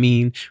same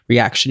dopamine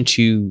reaction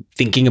to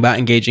thinking about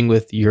engaging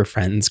with your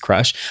friend's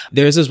crush.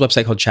 There's this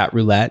website called Chat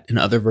Roulette and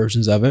other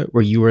versions of it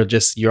where you're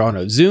on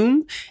a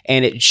Zoom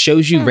and it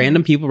shows you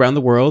random people around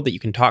the world that you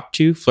can talk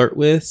to, flirt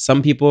with.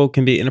 Some people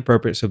can be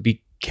inappropriate, so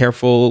be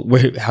careful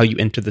how you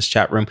enter this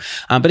chat room.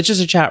 But it's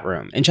just a chat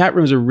room. And chat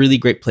rooms are really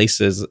great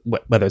places,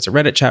 whether it's a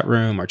Reddit chat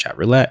room or Chat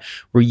Roulette,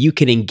 where you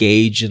can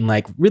engage in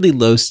like really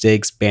low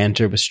stakes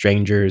banter with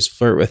strangers,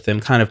 flirt with them,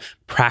 kind of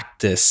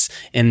practice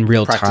in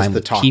real time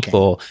with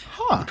people.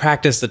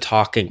 Practice the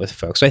talking with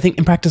folks. So I think,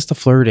 and practice the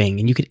flirting.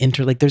 And you could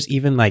enter like, there's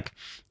even like,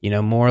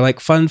 more like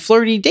fun,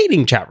 flirty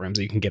dating chat rooms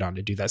that you can get on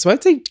to do that. So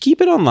I'd say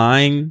keep it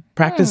online,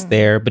 practice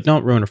there, but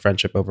don't ruin a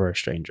friendship over a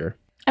stranger.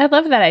 I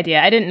love that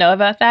idea. I didn't know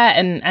about that,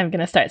 and I'm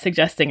going to start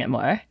suggesting it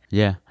more.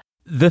 Yeah.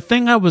 The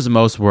thing I was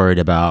most worried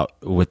about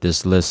with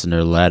this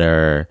listener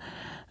letter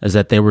is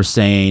that they were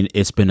saying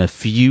it's been a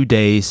few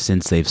days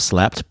since they've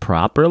slept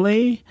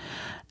properly.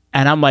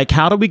 And I'm like,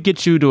 how do we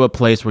get you to a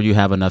place where you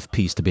have enough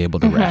peace to be able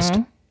to rest?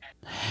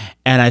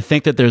 And I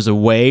think that there's a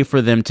way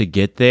for them to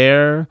get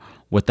there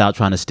without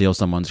trying to steal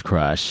someone's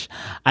crush.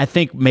 I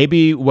think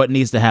maybe what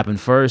needs to happen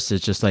first is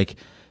just like,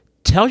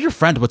 tell your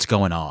friend what's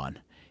going on.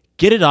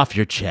 Get it off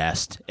your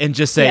chest and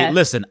just say,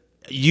 listen,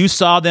 you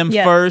saw them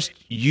first.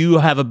 You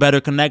have a better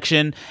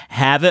connection.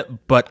 Have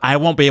it. But I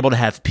won't be able to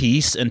have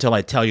peace until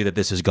I tell you that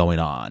this is going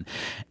on.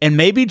 And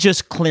maybe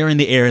just clearing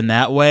the air in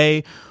that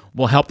way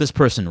will help this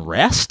person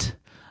rest.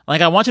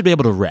 Like, I want you to be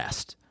able to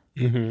rest.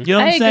 You know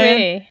what I'm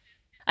saying?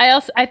 I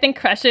agree. I think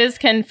crushes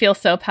can feel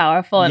so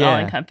powerful and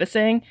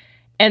all-encompassing.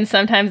 And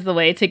sometimes the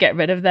way to get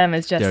rid of them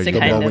is just to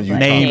kind of like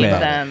name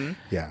them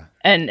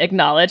and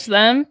acknowledge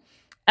them.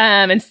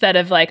 Instead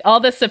of like all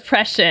the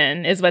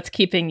suppression is what's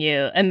keeping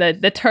you, and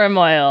the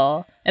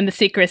turmoil and the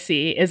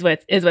secrecy is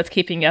what's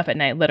keeping you up at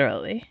night,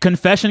 literally.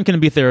 Confession can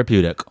be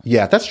therapeutic.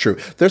 Yeah, that's true.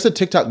 There's a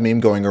TikTok meme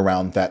going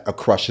around that a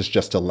crush is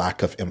just a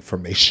lack of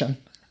information.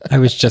 I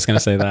was just going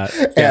to say that.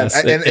 Yes,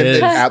 and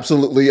it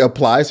absolutely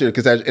applies here,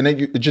 because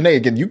Janae,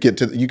 again, you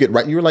get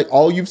right. You're like,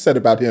 all you've said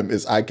about him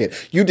is I can't.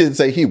 You didn't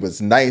say he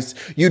was nice.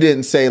 You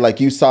didn't say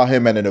like you saw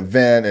him at an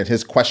event and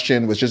his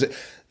question was just,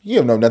 you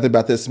don't know nothing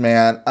about this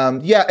man.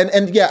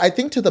 I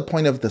think to the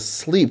point of the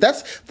sleep,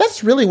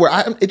 that's really where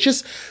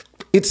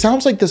it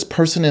sounds like this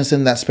person is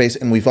in that space,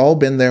 and we've all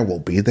been there. We'll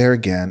be there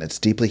again. It's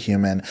deeply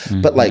human.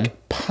 But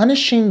like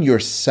punishing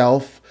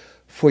yourself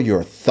for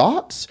your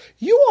thoughts,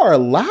 you are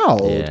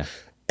allowed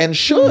and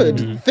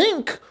should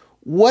think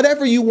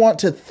whatever you want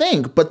to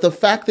think. But the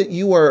fact that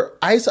you are,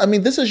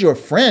 this is your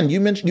friend.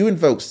 You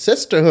invoked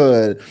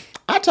sisterhood.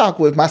 I talk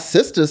with my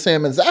sister,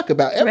 Sam and Zach,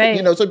 about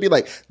everything, Right. so it'd be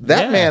like,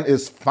 that man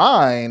is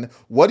fine.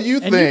 What do you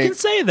think? And you can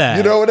say that.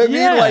 You know what I mean?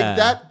 Yeah.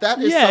 Like that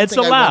is it's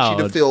something I want you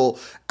to allowed. feel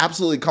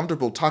absolutely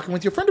comfortable talking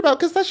with your friend about,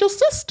 because that's your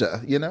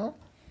sister,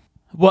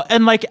 Well,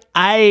 and like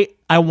I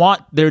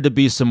want there to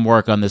be some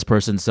work on this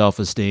person's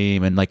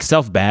self-esteem and like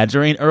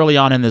self-badgering. Early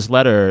on in this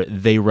letter,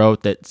 they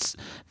wrote that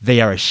they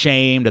are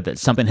ashamed that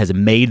something has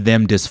made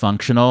them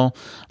dysfunctional.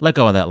 Let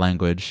go of that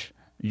language.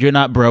 You're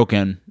not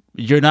broken.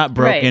 You're not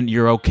broken. Right.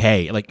 You're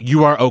okay. Like,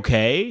 you are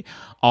okay.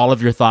 All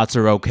of your thoughts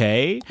are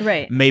okay.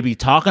 Right. Maybe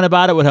talking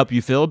about it would help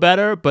you feel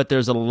better, but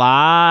there's a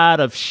lot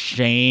of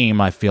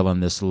shame I feel in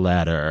this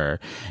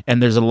letter.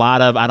 And there's a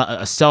lot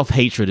of,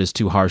 self-hatred is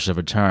too harsh of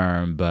a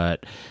term,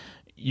 but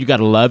you got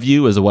to love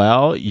you as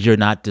well. You're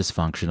not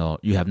dysfunctional.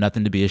 You have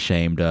nothing to be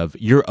ashamed of.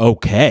 You're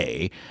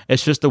okay.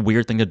 It's just a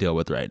weird thing to deal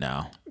with right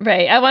now.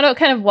 Right. I want to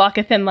kind of walk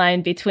a thin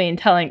line between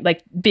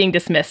being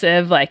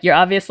dismissive, like, you're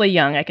obviously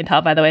young, I can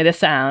tell by the way this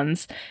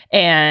sounds,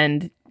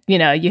 and,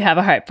 you have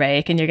a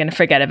heartbreak and you're going to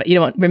forget about it. You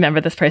don't remember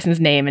this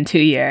person's name in 2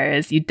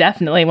 years. You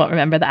definitely won't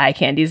remember the eye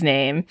candy's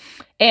name.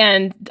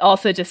 And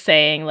also just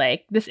saying,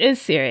 like, this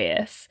is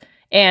serious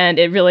and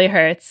it really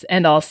hurts.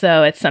 And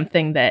also it's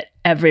something that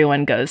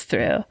everyone goes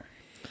through.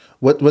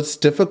 What's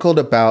difficult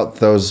about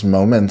those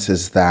moments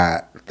is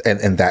that,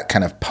 and that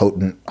kind of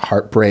potent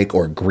heartbreak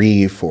or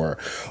grief or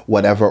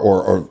whatever,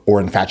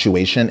 or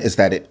infatuation, is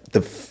that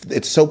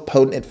it's so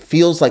potent, it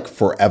feels like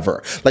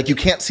forever. Like, you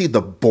can't see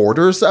the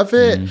borders of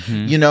it,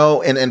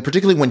 and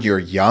particularly when you're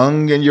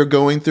young and you're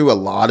going through a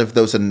lot of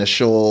those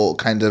initial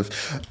kind of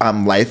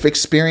life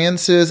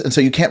experiences. And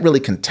so you can't really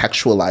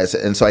contextualize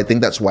it. And so I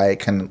think that's why it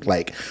can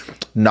like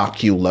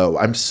knock you low.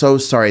 I'm so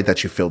sorry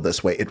that you feel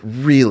this way.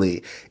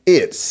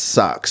 It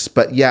sucks.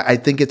 But yeah, I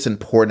think it's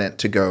important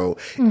to go,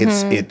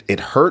 it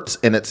hurts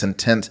and it's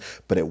intense,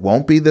 but it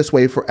won't be this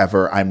way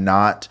forever. I'm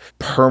not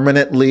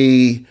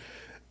permanently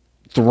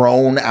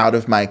thrown out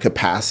of my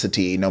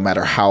capacity, no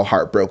matter how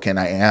heartbroken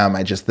I am.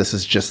 This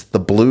is just the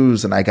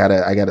blues, and I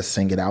gotta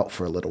sing it out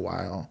for a little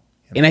while.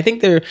 And I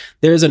think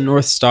there's a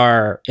North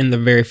Star in the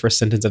very first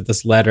sentence of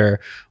this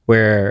letter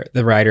where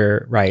the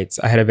writer writes,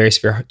 I had a very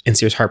severe and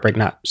serious heartbreak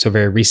not so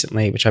very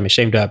recently, which I'm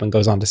ashamed of, and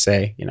goes on to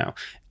say,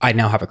 I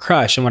now have a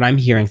crush. And what I'm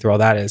hearing through all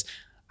that is,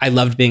 I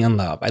loved being in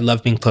love. I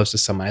loved being close to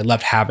someone. I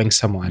loved having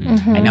someone.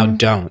 I now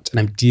don't. And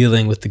I'm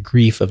dealing with the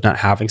grief of not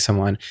having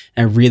someone.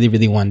 And I really,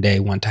 really one day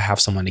want to have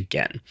someone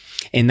again.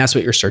 And that's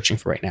what you're searching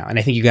for right now. And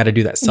I think you got to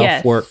do that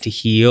self-work to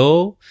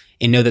heal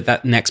and know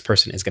that next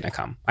person is going to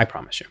come. I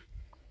promise you.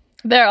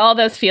 There are all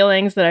those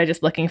feelings that are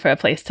just looking for a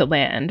place to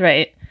land,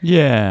 right?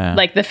 Yeah.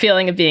 Like the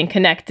feeling of being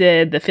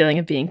connected, the feeling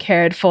of being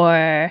cared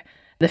for,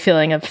 the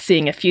feeling of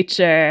seeing a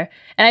future.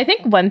 And I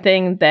think one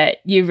thing that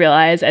you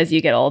realize as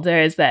you get older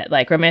is that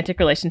like romantic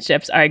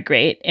relationships are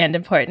great and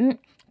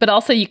important, but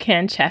also you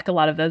can check a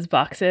lot of those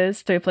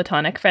boxes through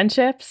platonic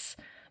friendships.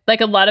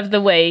 Like a lot of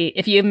the way,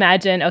 if you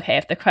imagine, okay,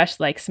 if the crush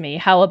likes me,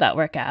 how will that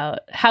work out?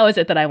 How is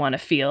it that I want to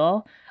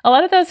feel? A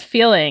lot of those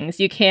feelings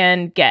you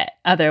can get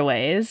other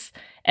ways.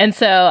 And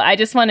so I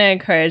just want to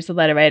encourage the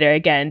letter writer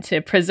again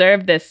to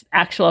preserve this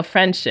actual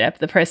friendship,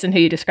 the person who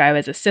you describe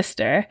as a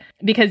sister,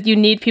 because you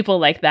need people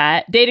like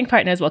that. Dating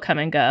partners will come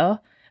and go,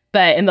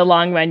 but in the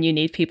long run, you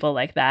need people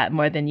like that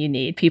more than you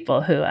need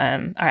people who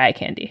are eye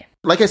candy.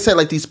 Like I said,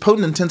 like these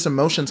potent, intense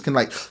emotions can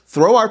like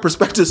throw our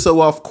perspective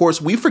so off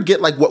course. We forget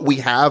like what we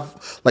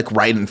have like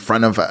right in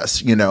front of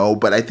us,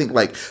 But I think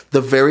like the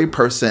very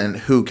person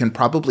who can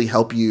probably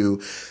help you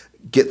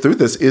get through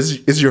this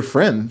is your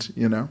friend,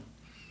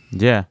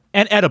 Yeah.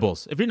 And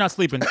edibles. If you're not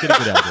sleeping, get a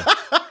good edible.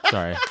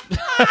 Sorry.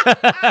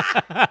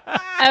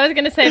 I was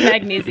going to say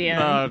magnesium,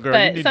 Oh, girl,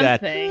 but you need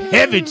something. that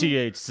heavy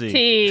THC.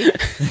 Tea,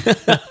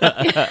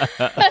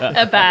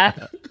 a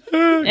bath,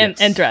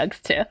 and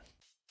drugs too.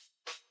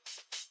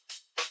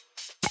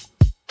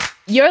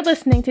 You're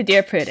listening to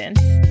Dear Prudence,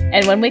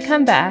 and when we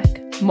come back,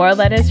 more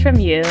letters from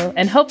you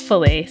and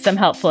hopefully some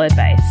helpful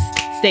advice.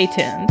 Stay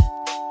tuned.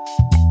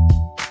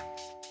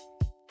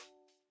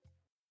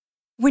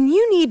 When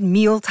you need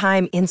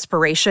mealtime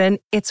inspiration,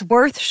 it's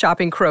worth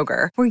shopping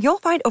Kroger, where you'll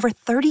find over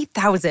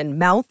 30,000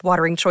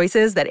 mouth-watering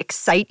choices that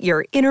excite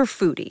your inner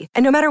foodie.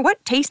 And no matter what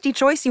tasty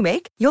choice you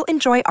make, you'll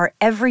enjoy our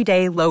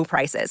everyday low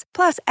prices,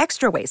 plus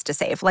extra ways to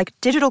save, like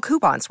digital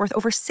coupons worth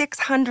over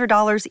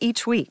 $600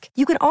 each week.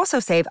 You can also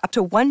save up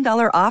to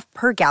 $1 off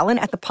per gallon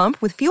at the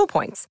pump with fuel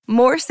points.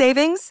 More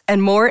savings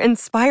and more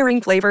inspiring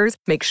flavors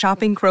make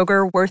shopping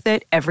Kroger worth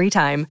it every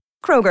time.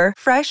 Kroger,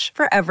 fresh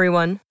for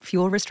everyone.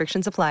 Fuel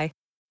restrictions apply.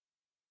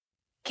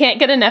 Can't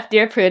get enough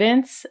Dear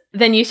Prudence?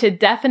 Then you should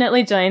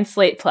definitely join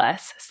Slate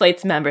Plus,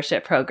 Slate's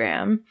membership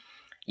program.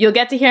 You'll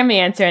get to hear me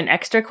answer an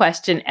extra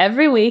question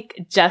every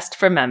week just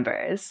for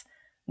members.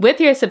 With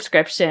your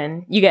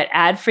subscription, you get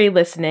ad-free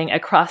listening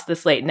across the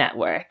Slate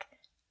network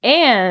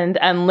and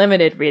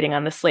unlimited reading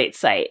on the Slate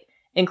site,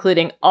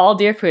 including all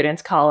Dear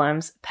Prudence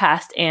columns,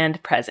 past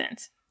and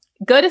present.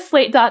 Go to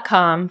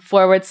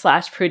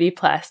slate.com/Prudie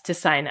Plus to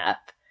sign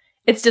up.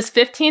 It's just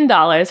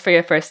 $15 for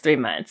your first 3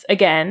 months.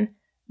 Again,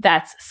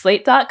 That's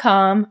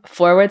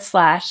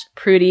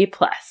slate.com/Prudie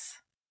Plus.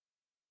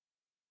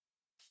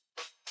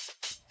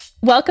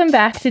 Welcome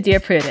back to Dear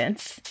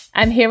Prudence.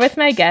 I'm here with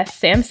my guests,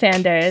 Sam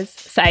Sanders,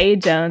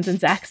 Saeed Jones, and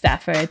Zach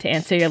Stafford, to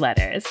answer your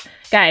letters.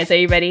 Guys, are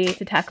you ready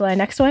to tackle our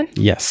next one?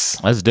 Yes.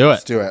 Let's do it.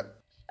 Let's do it.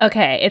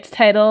 Okay, it's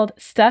titled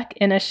Stuck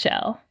in a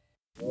Shell.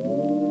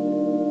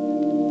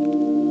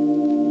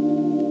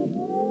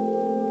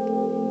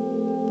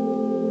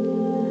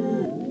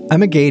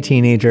 I'm a gay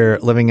teenager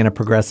living in a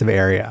progressive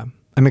area.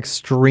 I'm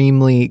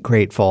extremely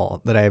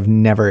grateful that I have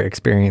never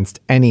experienced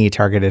any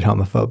targeted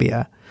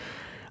homophobia.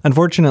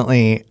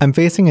 Unfortunately, I'm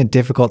facing a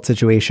difficult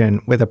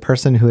situation with a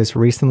person who has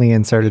recently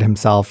inserted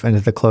himself into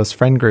the close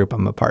friend group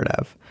I'm a part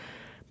of.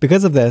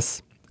 Because of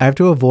this, I have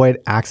to avoid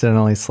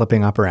accidentally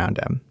slipping up around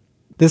him.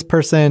 This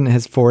person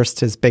has forced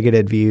his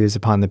bigoted views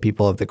upon the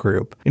people of the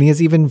group, and he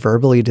has even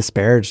verbally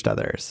disparaged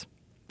others.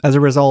 As a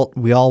result,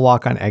 we all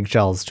walk on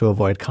eggshells to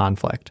avoid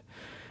conflict.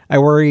 I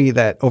worry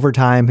that over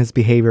time, his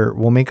behavior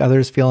will make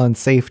others feel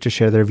unsafe to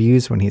share their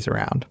views when he's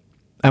around.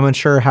 I'm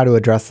unsure how to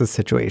address this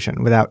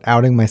situation without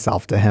outing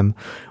myself to him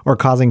or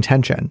causing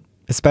tension,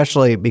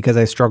 especially because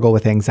I struggle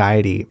with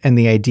anxiety and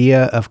the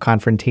idea of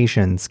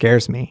confrontation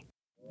scares me.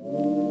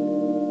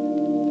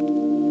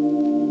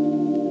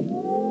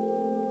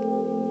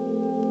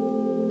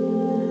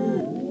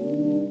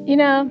 You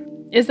know,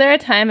 is there a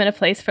time and a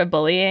place for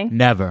bullying?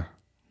 Never.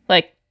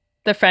 Like,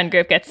 the friend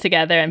group gets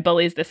together and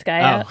bullies this guy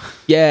out?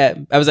 Yeah.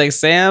 I was like,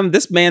 Sam,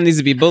 this man needs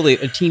to be bullied.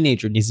 A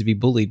teenager needs to be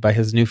bullied by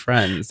his new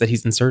friends that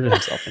he's inserted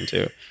himself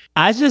into.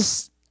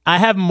 I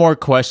have more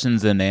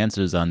questions than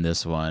answers on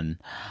this one.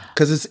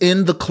 Because it's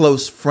in the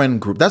close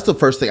friend group. That's the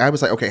first thing. I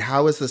was like, okay,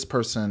 how is this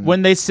person?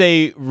 When they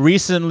say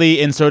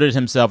recently inserted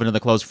himself into the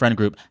close friend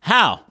group,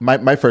 how?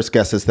 My first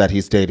guess is that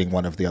he's dating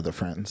one of the other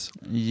friends.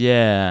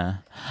 Yeah.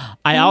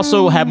 I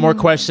also have more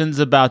questions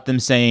about them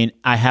saying,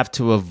 I have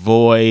to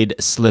avoid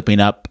slipping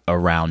up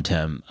around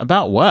him.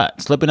 About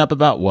what? Slipping up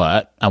about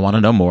what? I want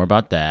to know more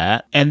about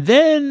that. And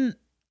then,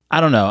 I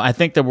don't know. I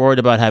think they're worried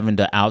about having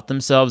to out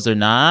themselves or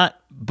not.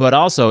 But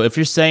also, if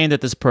you're saying that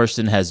this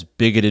person has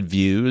bigoted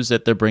views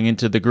that they're bringing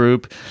to the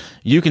group,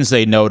 you can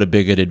say no to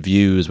bigoted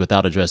views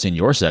without addressing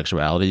your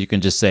sexuality. You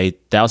can just say,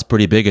 that was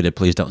pretty bigoted.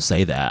 Please don't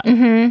say that.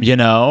 Mm-hmm. You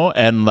know?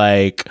 And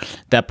like,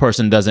 that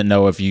person doesn't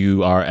know if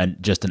you are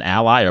just an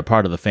ally or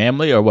part of the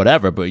family or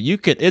whatever. But you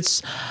could,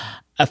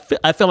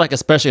 I feel like,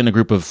 especially in a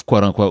group of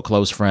quote unquote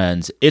close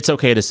friends, it's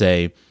okay to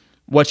say,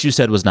 what you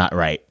said was not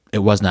right. It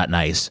was not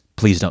nice.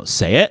 Please don't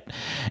say it.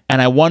 And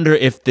I wonder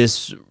if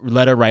this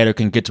letter writer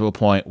can get to a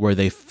point where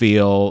they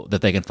feel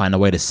that they can find a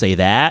way to say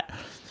that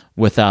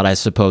without, I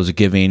suppose,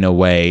 giving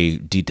away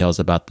details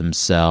about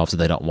themselves that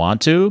they don't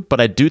want to.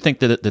 But I do think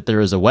that there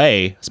is a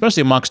way,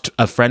 especially amongst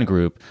a friend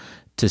group,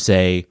 to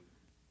say,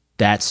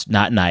 that's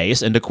not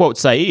nice. And to quote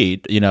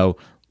Saeed,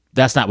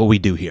 that's not what we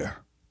do here.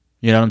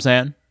 You know what I'm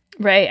saying?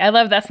 Right. I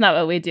love that's not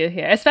what we do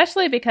here,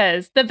 especially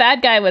because the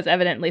bad guy was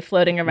evidently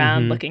floating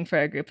around looking for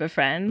a group of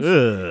friends.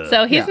 Ugh.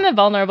 So he's in a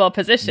vulnerable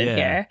position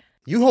here.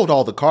 You hold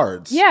all the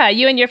cards. Yeah,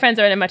 you and your friends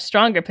are in a much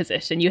stronger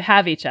position. You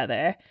have each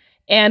other.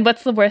 And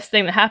what's the worst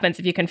thing that happens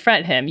if you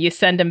confront him? You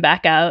send him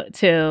back out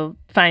to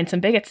find some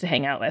bigots to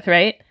hang out with,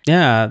 right?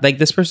 Yeah, like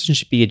this person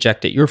should be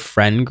ejected. Your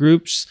friend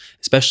groups,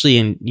 especially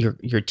in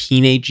your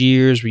teenage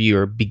years where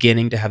you're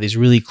beginning to have these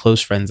really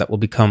close friends that will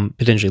become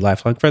potentially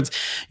lifelong friends,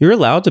 you're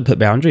allowed to put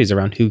boundaries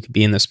around who could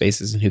be in those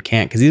spaces and who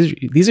can't, because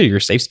these are your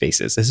safe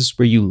spaces. This is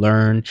where you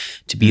learn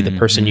to be the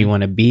person you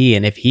want to be.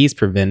 And if he's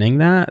preventing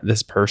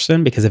this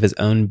person, because of his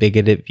own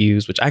bigoted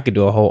views, which I could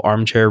do a whole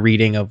armchair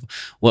reading of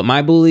what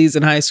my bullies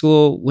in high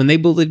school, when they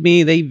bullied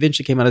me, they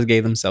eventually came out as gay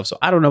themselves. So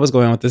I don't know what's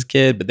going on with this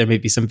kid, but there may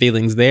be some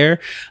feelings there.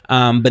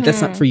 But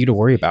that's not for you to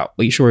worry about.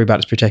 What you should worry about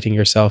is protecting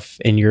yourself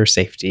and your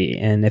safety.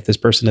 And if this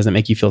person doesn't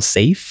make you feel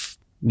safe,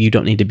 you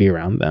don't need to be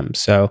around them.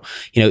 So,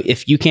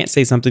 if you can't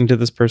say something to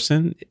this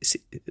person,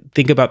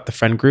 think about the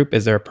friend group.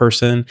 Is there a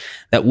person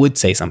that would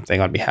say something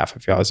on behalf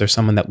of y'all? Is there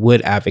someone that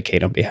would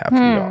advocate on behalf of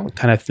y'all?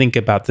 Kind of think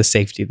about the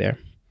safety there.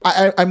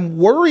 I'm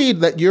worried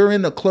that you're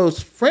in a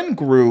close friend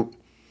group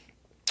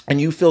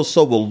and you feel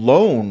so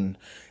alone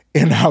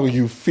in how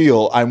you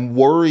feel. I'm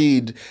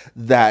worried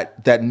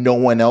that no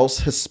one else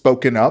has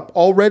spoken up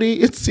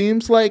already, it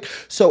seems like.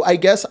 So I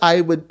guess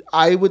I would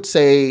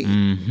say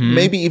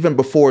maybe even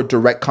before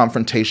direct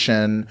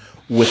confrontation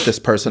with this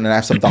person, and I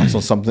have some thoughts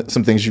on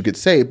some things you could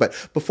say,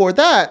 but before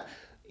that,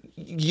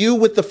 you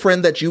with the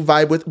friend that you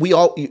vibe with,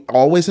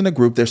 always in a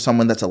group, there's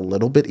someone that's a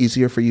little bit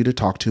easier for you to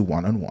talk to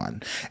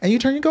one-on-one. And you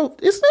turn and go,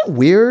 isn't it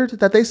weird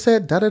that they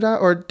said da-da-da?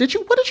 Or what did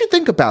you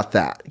think about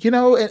that?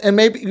 And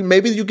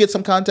maybe you get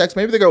some context.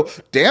 Maybe they go,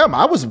 damn,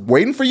 I was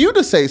waiting for you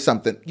to say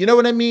something. You know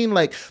what I mean?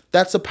 Like,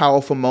 that's a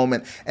powerful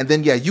moment. And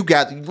then,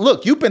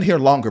 look, you've been here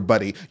longer,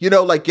 buddy.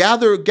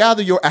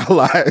 Gather your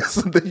allies.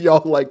 And then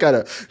y'all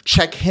gotta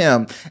check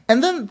him.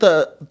 And then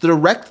the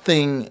direct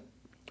thing,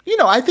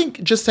 I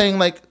think just saying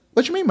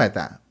what you mean by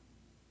that?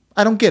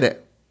 I don't get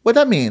it. What'd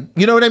that mean?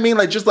 You know what I mean?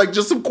 Just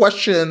some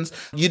questions.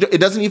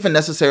 It doesn't even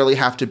necessarily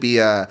have to be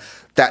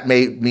that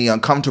made me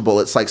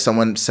uncomfortable. It's like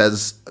someone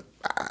says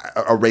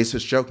a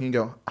racist joke, and you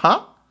go,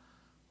 huh?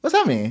 What's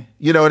that mean?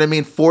 You know what I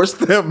mean? Force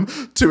them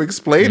to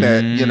explain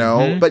it, you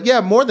know? But yeah,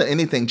 more than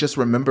anything, just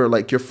remember,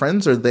 like, your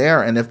friends are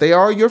there. And if they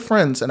are your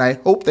friends, and I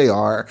hope they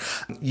are,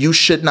 you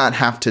should not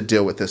have to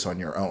deal with this on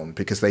your own,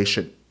 because they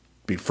should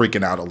be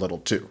freaking out a little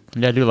too.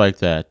 Yeah, I do like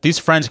that. These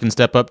friends can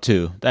step up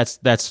too. That's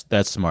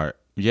smart.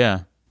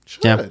 Yeah.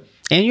 Should. Yeah.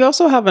 And you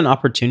also have an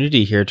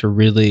opportunity here to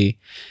really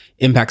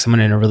impact someone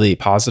in a really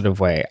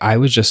positive way. I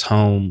was just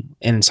home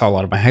and saw a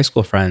lot of my high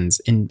school friends,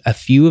 and a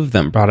few of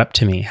them brought up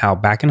to me how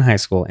back in high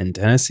school in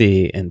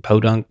Tennessee, in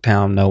Podunk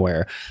town,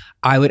 nowhere,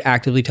 I would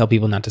actively tell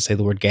people not to say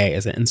the word gay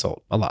as an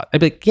insult a lot.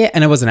 I'd be like, yeah,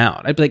 and I wasn't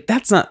out. I'd be like,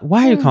 that's not,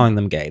 why are you calling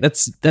them gay?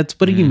 That's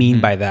what do you mean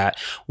by that?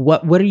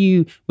 What are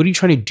you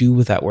trying to do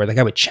with that word? Like,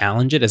 I would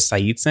challenge it, as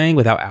Saeed's saying,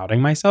 without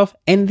outing myself.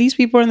 And these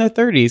people are in their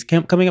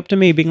 30s coming up to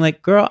me being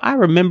like, girl, I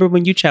remember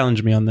when you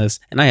challenged me on this.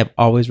 And I have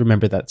always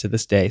remembered that to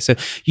this day. So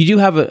you do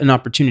have an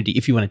opportunity,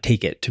 if you want to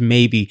take it, to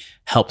maybe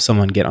help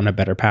someone get on a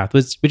better path,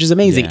 which is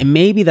amazing. Yeah. And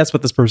maybe that's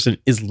what this person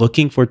is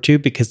looking for too,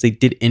 because they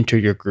did enter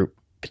your group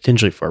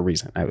potentially for a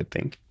reason, I would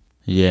think.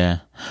 Yeah.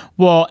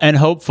 Well, and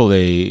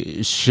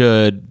hopefully,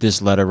 should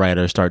this letter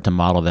writer start to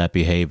model that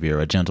behavior,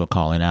 a gentle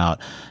calling out,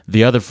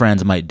 the other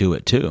friends might do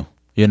it too.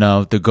 You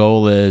know, the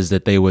goal is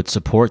that they would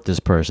support this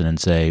person and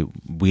say,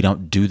 we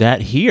don't do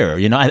that here.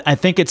 You know, I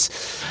think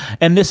it's,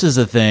 and this is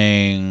a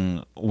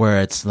thing where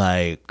it's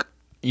like,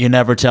 you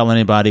never tell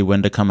anybody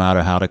when to come out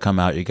or how to come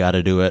out. You got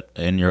to do it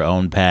in your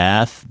own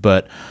path.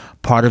 But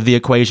part of the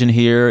equation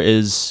here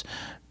is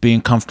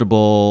being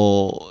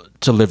comfortable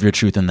to live your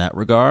truth in that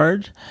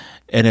regard.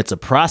 And it's a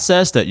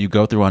process that you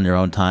go through on your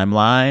own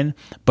timeline.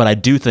 But I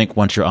do think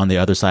once you're on the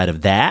other side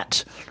of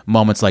that,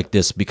 moments like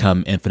this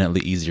become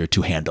infinitely easier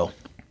to handle.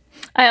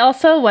 I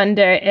also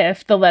wonder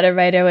if the letter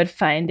writer would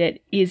find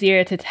it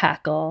easier to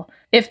tackle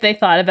if they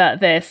thought about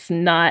this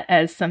not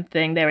as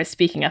something they were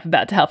speaking up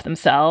about to help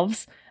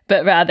themselves,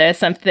 but rather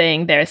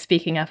something they're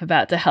speaking up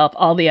about to help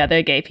all the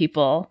other gay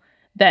people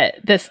that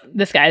this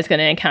guy is going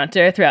to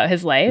encounter throughout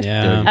his life.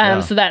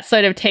 Yeah. So that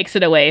sort of takes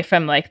it away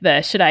from like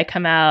the, should I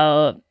come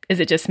out? Is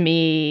it just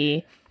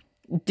me?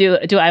 Do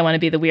I want to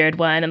be the weird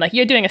one? And like,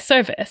 you're doing a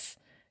service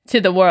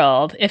to the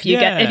world if you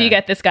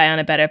get this guy on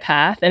a better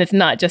path, and it's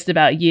not just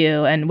about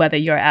you and whether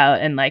you're out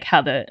and like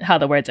how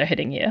the words are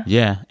hitting you.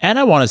 Yeah. And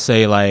I want to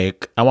say,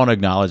 like, I want to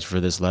acknowledge for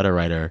this letter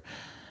writer,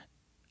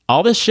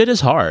 all this shit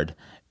is hard.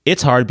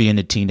 It's hard being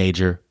a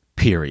teenager,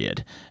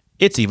 period.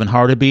 It's even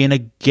harder being a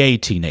gay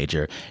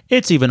teenager.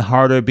 It's even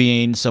harder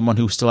being someone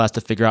who still has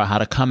to figure out how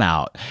to come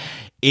out.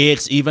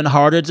 It's even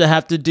harder to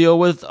have to deal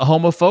with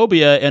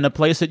homophobia in a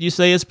place that you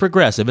say is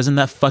progressive. Isn't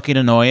that fucking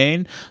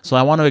annoying? So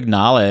I want to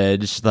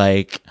acknowledge,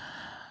 like,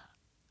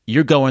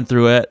 you're going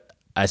through it.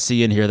 I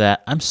see and hear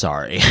that. I'm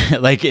sorry.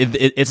 Like,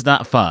 it's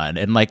not fun.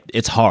 And, like,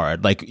 it's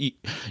hard. Like,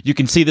 you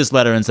can see this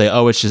letter and say,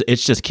 oh, it's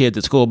just kids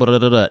at school.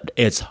 But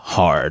it's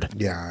hard.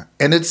 Yeah.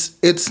 And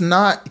it's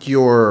not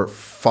your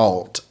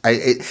fault.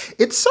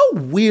 It's so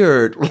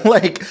weird.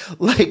 Like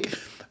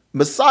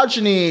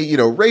misogyny, you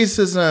know,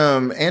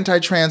 racism,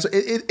 anti-trans,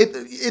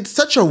 it's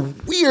such a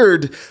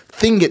weird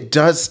thing it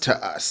does to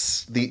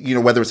us.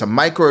 Whether it's a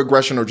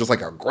microaggression or just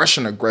like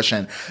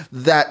aggression,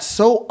 that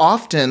so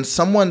often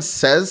someone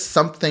says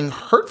something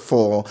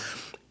hurtful,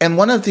 and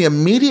one of the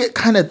immediate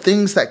kind of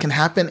things that can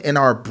happen in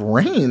our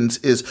brains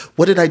is,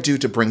 what did I do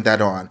to bring that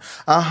on?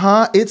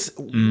 It's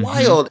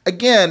wild.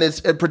 Again,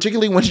 it's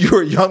particularly when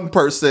you're a young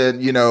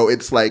person, you know,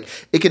 it's like,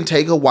 it can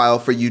take a while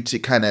for you to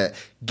kind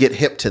of get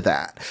hip to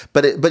that.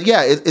 But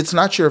it's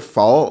not your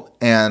fault.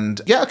 And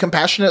yeah,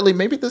 compassionately,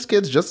 maybe this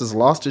kid's just as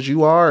lost as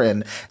you are.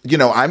 And, you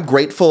know, I'm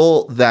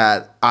grateful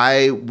that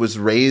I was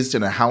raised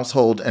in a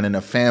household and in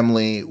a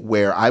family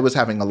where I was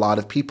having a lot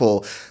of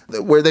people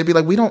where they'd be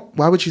like,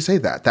 why would you say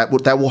that?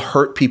 That will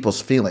hurt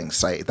people's feelings,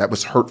 say. That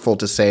was hurtful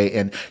to say,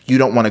 and you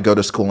don't want to go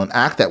to school and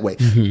act that way.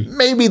 Mm-hmm.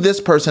 Maybe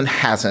this person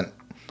hasn't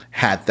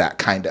had that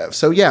kind of.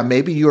 So yeah,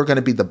 maybe you're going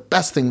to be the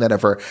best thing that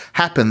ever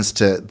happens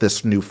to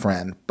this new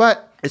friend.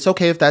 But it's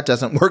okay if that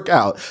doesn't work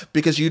out,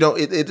 because you don't,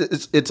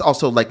 it's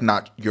also like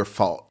not your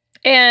fault.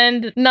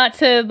 And not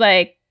to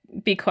like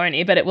be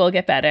corny, but it will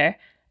get better.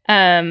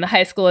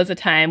 High school is a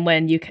time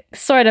when you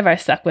sort of are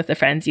stuck with the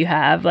friends you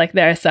have. Like,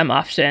 there are some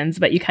options,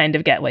 but you kind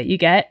of get what you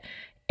get.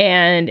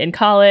 And in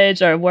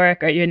college or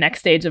work or your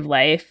next stage of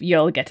life,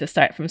 you'll get to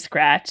start from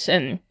scratch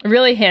and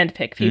really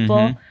handpick people.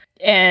 Mm-hmm.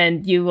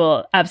 And you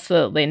will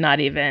absolutely not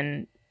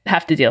even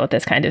have to deal with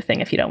this kind of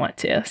thing if you don't want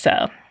to.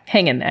 So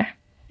hang in there.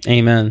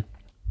 Amen.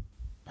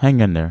 Hang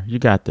in there. You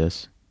got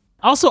this.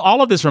 Also,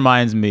 all of this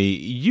reminds me,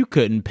 you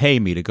couldn't pay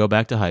me to go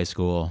back to high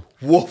school.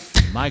 Woof.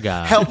 My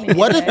God. Hell,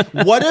 what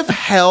if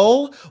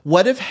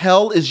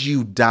hell is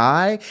you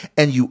die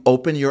and you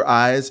open your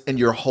eyes and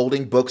you're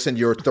holding books and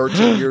you're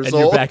 13 years and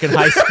old? You're back in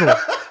high school.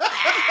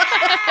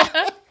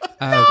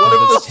 What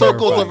if the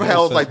circles of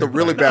hell is like the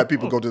really bad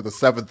people go to the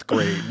 7th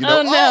grade? You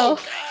know? Oh,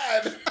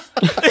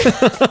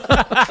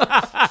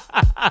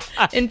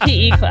 no. In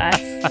PE class.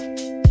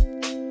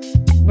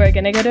 We're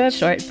going to go to a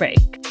short break.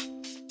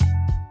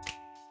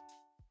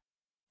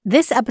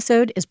 This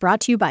episode is brought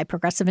to you by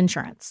Progressive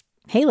Insurance.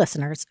 Hey,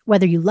 listeners,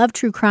 whether you love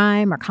true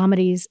crime or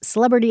comedies,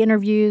 celebrity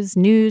interviews,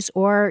 news,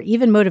 or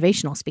even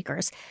motivational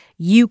speakers,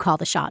 you call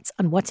the shots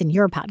on what's in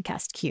your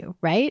podcast queue,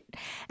 right?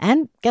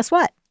 And guess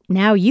what?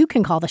 Now you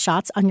can call the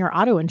shots on your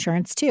auto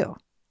insurance, too.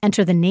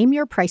 Enter the Name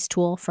Your Price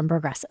tool from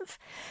Progressive.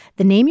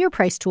 The Name Your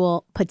Price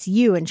tool puts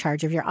you in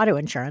charge of your auto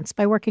insurance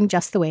by working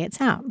just the way it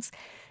sounds.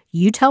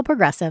 You tell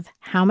Progressive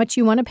how much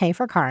you want to pay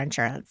for car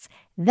insurance.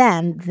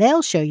 Then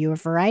they'll show you a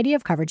variety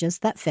of coverages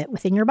that fit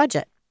within your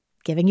budget,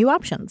 giving you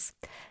options.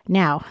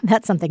 Now,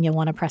 that's something you'll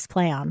want to press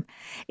play on.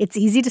 It's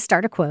easy to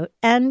start a quote,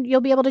 and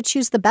you'll be able to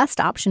choose the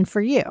best option for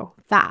you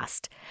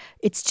fast.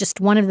 It's just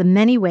one of the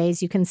many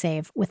ways you can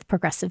save with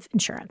Progressive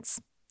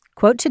Insurance.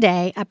 Quote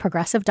today at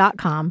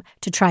Progressive.com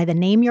to try the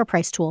Name Your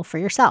Price tool for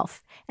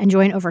yourself and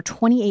join over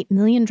 28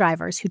 million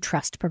drivers who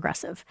trust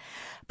Progressive.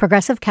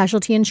 Progressive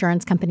Casualty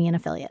Insurance Company and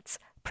Affiliates.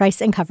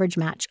 Price and coverage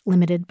match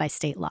limited by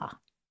state law.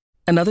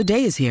 Another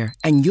day is here,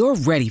 and you're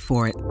ready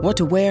for it. What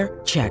to wear?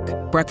 Check.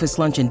 Breakfast,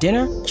 lunch, and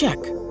dinner?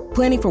 Check.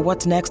 Planning for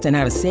what's next and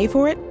how to save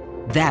for it?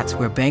 That's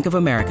where Bank of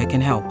America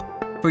can help.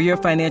 For your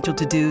financial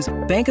to-dos,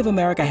 Bank of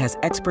America has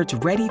experts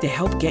ready to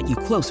help get you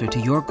closer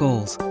to your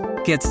goals.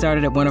 Get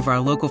started at one of our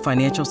local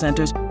financial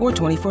centers or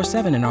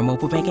 24/7 in our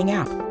mobile banking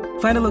app.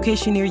 Find a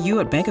location near you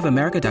at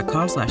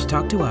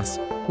bankofamerica.com/talktous.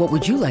 What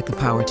would you like the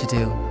power to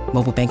do?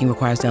 Mobile banking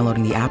requires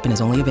downloading the app and is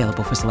only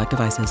available for select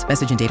devices.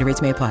 Message and data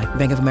rates may apply.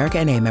 Bank of America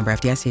N.A., member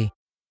FDIC.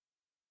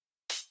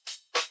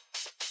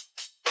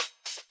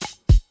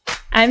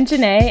 I'm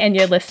Janae, and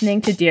you're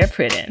listening to Dear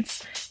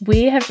Prudence.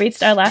 We have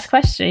reached our last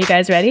question. You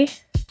guys ready?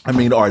 I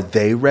mean, are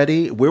they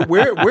ready?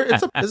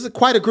 This is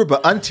quite a group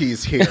of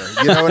aunties here.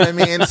 You know what I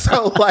mean?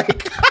 So,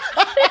 like...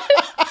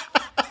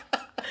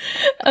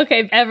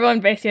 Okay, everyone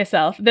brace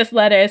yourself. This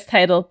letter is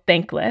titled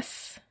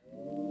Thankless.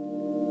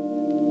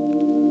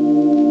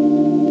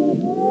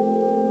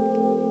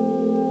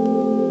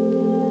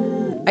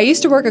 I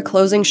used to work a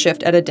closing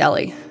shift at a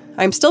deli.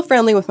 I'm still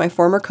friendly with my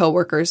former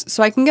coworkers,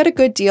 so I can get a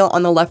good deal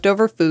on the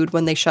leftover food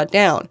when they shut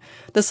down.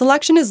 The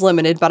selection is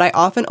limited, but I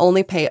often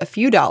only pay a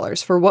few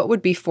dollars for what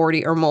would be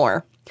 $40 or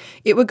more.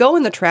 It would go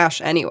in the trash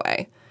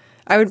anyway.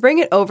 I would bring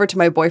it over to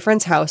my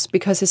boyfriend's house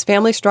because his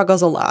family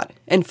struggles a lot,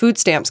 and food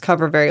stamps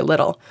cover very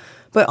little.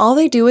 But all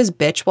they do is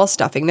bitch while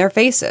stuffing their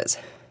faces.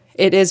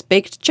 It is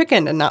baked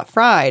chicken and not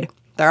fried.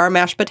 There are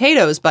mashed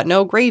potatoes, but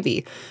no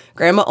gravy.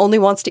 Grandma only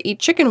wants to eat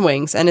chicken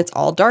wings, and it's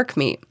all dark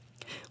meat.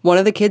 One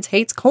of the kids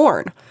hates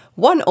corn.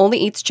 One only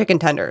eats chicken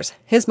tenders.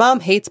 His mom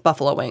hates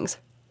buffalo wings.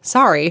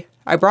 Sorry,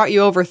 I brought you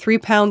over 3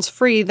 pounds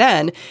free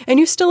then, and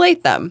you still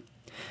ate them.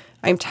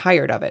 I'm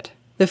tired of it.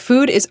 The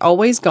food is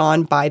always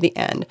gone by the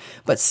end,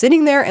 but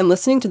sitting there and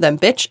listening to them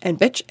bitch and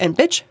bitch and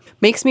bitch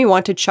makes me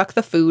want to chuck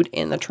the food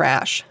in the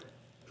trash.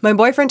 My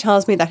boyfriend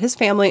tells me that his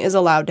family is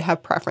allowed to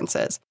have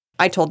preferences.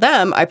 I told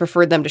them I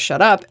preferred them to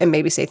shut up and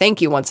maybe say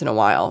thank you once in a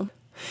while.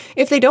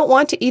 If they don't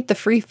want to eat the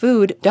free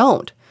food,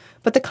 don't.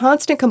 But the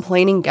constant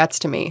complaining gets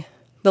to me.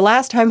 The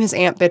last time his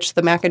aunt bitched,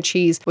 the mac and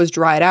cheese was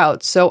dried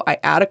out, so I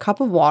add a cup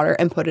of water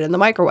and put it in the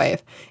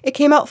microwave. It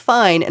came out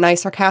fine, and I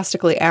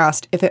sarcastically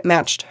asked if it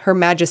matched Her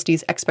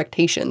Majesty's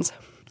expectations.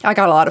 I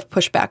got a lot of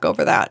pushback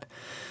over that.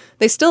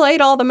 They still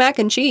ate all the mac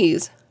and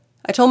cheese.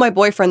 I told my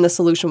boyfriend the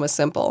solution was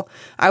simple.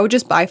 I would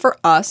just buy for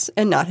us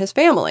and not his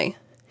family.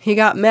 He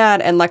got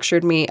mad and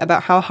lectured me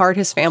about how hard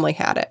his family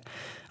had it.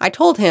 I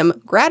told him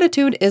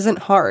gratitude isn't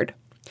hard.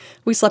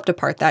 We slept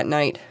apart that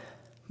night.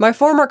 My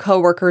former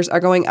coworkers are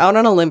going out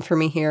on a limb for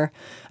me here.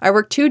 I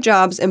work 2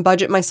 jobs and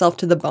budget myself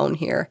to the bone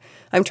here.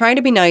 I'm trying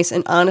to be nice,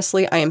 and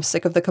honestly, I am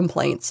sick of the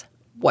complaints.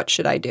 What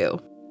should I do?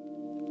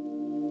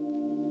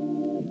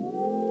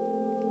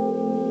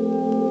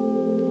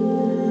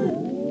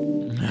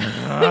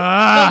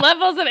 The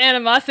levels of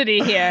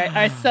animosity here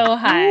are so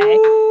high.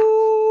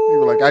 You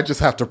were like, I just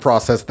have to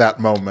process that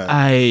moment.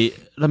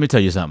 Let me tell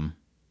you something.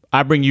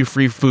 I bring you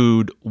free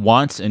food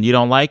once and you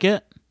don't like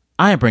it,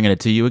 I am bringing it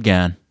to you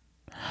again.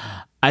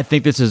 I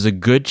think this is a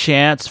good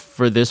chance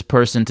for this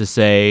person to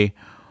say,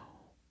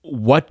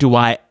 what do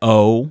I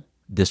owe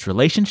this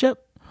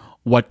relationship?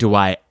 What do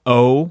I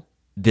owe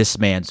this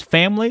man's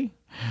family?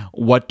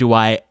 What do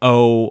I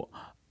owe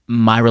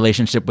my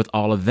relationship with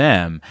all of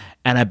them?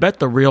 And I bet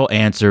the real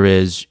answer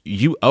is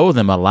you owe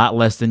them a lot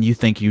less than you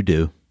think you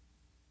do.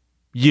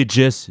 You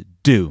just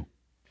do.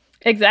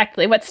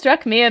 Exactly. What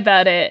struck me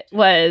about it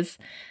was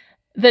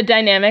the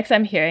dynamics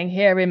I'm hearing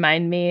here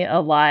remind me a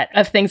lot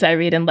of things I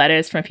read in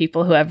letters from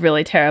people who have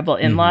really terrible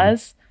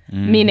in-laws,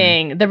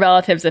 meaning the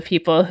relatives of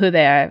people who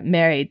they are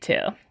married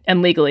to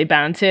and legally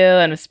bound to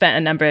and have spent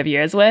a number of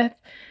years with.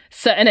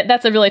 So, and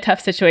that's a really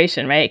tough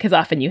situation, right? Because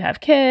often you have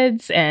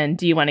kids, and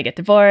do you want to get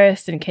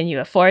divorced, and can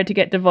you afford to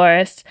get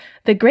divorced?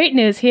 The great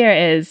news here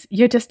is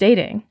you're just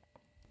dating.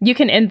 You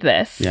can end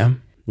this. Yeah.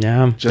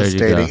 Just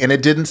dating. And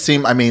it didn't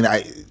seem,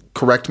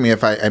 correct me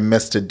if I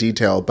missed a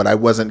detail, but I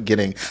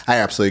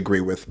absolutely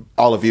agree with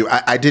all of you.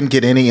 I didn't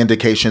get any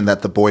indication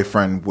that the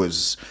boyfriend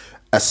was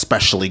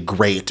especially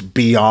great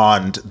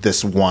beyond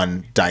this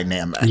one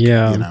dynamic.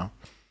 Yeah. You know?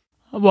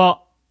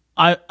 Well,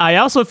 I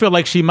also feel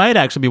like she might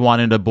actually be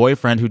wanting a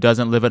boyfriend who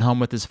doesn't live at home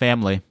with his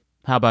family.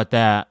 How about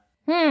that?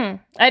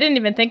 I didn't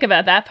even think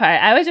about that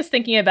part. I was just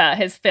thinking about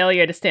his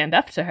failure to stand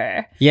up to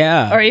her.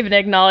 Yeah. Or even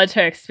acknowledge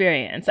her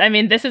experience. I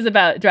mean, this is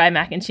about dry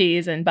mac and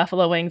cheese and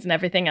buffalo wings and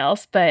everything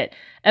else, but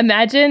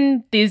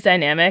imagine these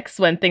dynamics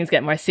when things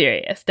get more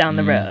serious down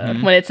the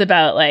road, when it's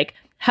about like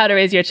how to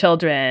raise your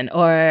children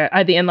or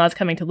are the in-laws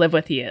coming to live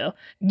with you.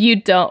 You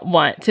don't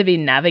want to be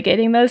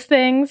navigating those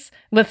things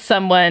with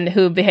someone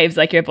who behaves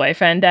like your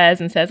boyfriend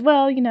does and says,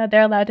 well, you know,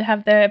 they're allowed to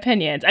have their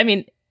opinions. I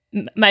mean,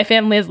 my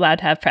family is allowed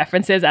to have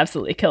preferences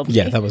absolutely killed me.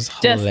 Yeah, that was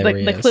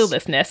hilarious. Just the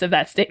cluelessness of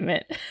that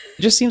statement.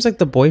 It just seems like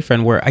the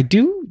boyfriend where I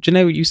do,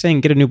 Janae, what you saying,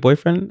 get a new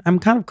boyfriend. I'm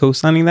kind of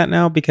co-signing that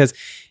now because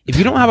if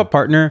you don't have a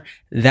partner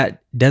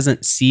that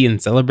doesn't see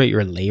and celebrate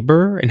your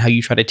labor and how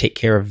you try to take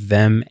care of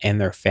them and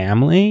their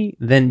family,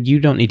 then you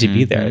don't need to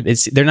be there.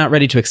 They're not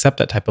ready to accept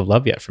that type of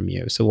love yet from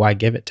you. So why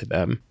give it to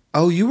them?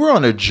 Oh, you were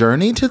on a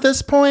journey to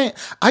this point?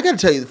 I got to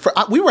tell you,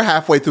 we were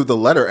halfway through the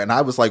letter and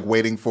I was like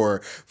waiting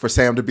for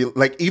Sam to be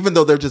like, even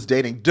though they're just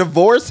dating,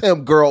 divorce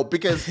him, girl,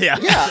 because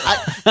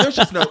there's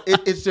just no,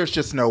 there's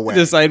just no way.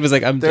 The side was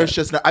like, there's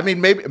just no, I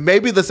mean, maybe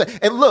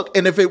and look,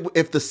 and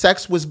if the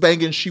sex was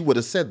banging, she would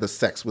have said the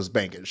sex was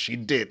banging. She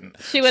didn't.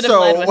 She would have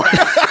led with it.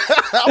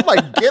 I'm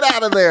like, get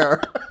out of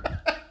there.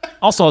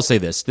 Also, I'll say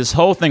this. This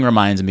whole thing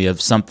reminds me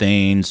of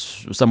something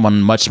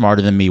someone much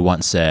smarter than me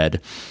once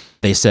said.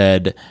 They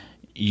said,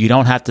 you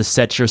don't have to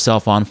set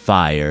yourself on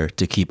fire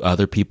to keep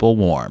other people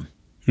warm.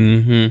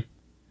 Mm-hmm.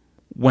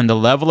 When the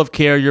level of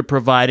care you're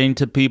providing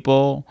to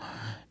people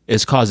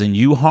is causing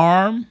you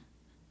harm,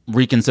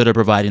 reconsider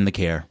providing the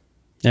care.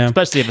 Yeah.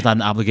 Especially if it's not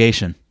an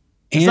obligation.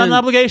 It's not an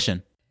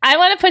obligation. I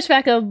want to push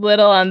back a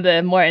little on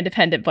the more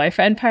independent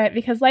boyfriend part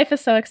because life is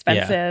so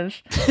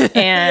expensive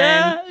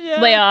and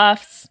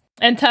layoffs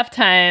and tough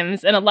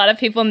times, and a lot of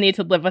people need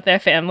to live with their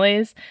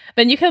families.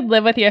 But you could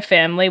live with your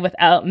family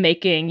without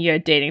making your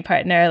dating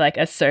partner like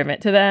a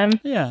servant to them.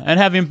 Yeah, and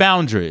having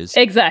boundaries.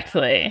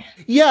 Exactly.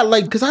 Yeah,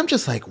 like, because I'm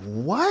just like,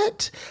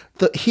 what?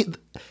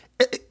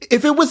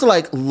 If it was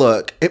like,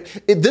 look,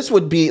 if this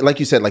would be, like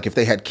you said, like if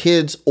they had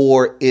kids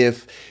or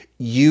if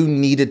you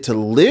needed to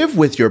live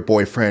with your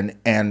boyfriend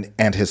and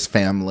his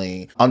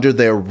family under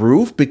their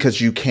roof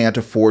because you can't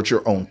afford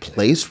your own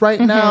place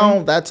right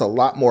now, that's a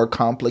lot more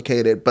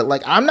complicated. But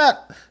like, I'm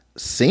not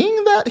seeing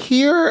that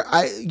here.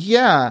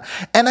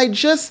 And I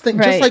just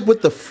think, just like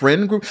with the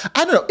friend group,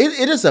 I don't know,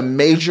 it is a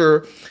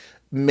major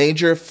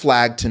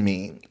flag to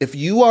me. If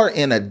you are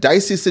in a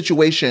dicey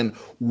situation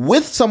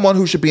with someone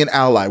who should be an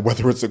ally,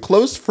 whether it's a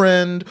close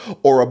friend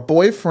or a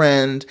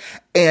boyfriend,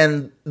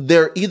 and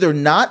they're either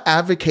not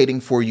advocating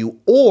for you,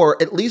 or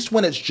at least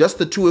when it's just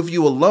the two of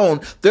you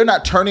alone, they're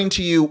not turning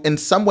to you in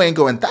some way and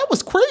going, that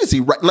was crazy,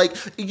 right? Like,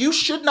 you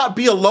should not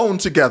be alone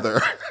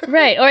together.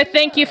 Right. Or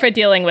thank you for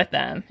dealing with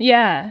them.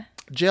 Yeah.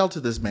 Jail to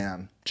this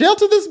man. Jail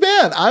to this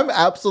man. I'm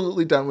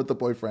absolutely done with the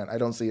boyfriend. I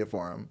don't see it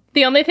for him.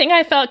 The only thing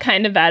I felt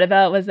kind of bad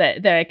about was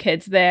that there are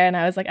kids there, and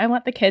I was like, I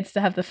want the kids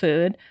to have the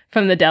food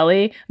from the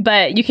deli,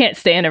 but you can't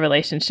stay in a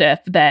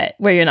relationship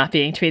where you're not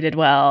being treated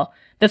well,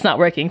 that's not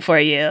working for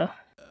you.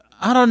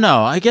 I don't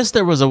know. I guess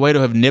there was a way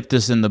to have nipped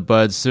this in the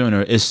bud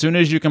sooner. As soon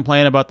as you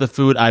complain about the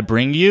food I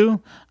bring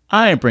you,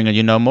 I ain't bringing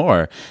you no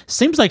more.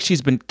 Seems like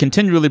she's been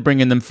continually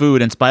bringing them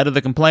food in spite of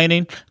the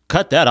complaining.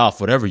 Cut that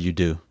off, whatever you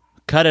do.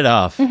 Cut it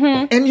off.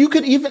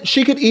 And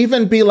she could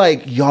even be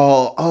like,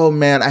 y'all, oh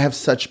man, I have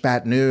such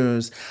bad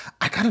news.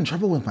 I got in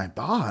trouble with my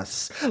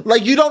boss.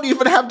 Like, you don't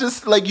even have to,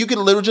 like, you can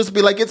literally just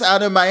be like, it's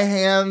out of my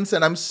hands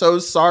and I'm so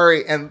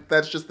sorry. And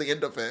that's just the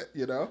end of it,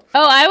 you know?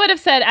 Oh, I would have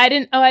said, I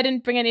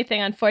didn't bring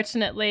anything.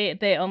 Unfortunately,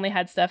 they only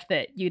had stuff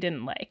that you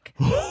didn't like.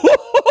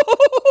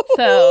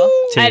 So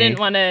I didn't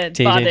want to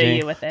bother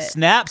you with it.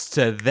 Snaps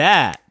to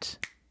that.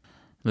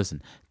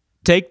 Listen,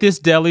 take this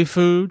deli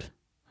food,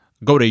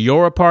 go to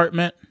your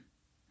apartment,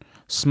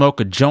 smoke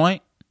a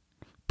joint,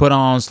 put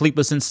on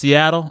Sleepless in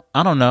Seattle.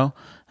 I don't know.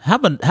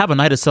 Have a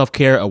night of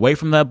self-care away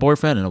from that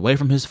boyfriend and away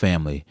from his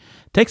family.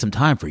 Take some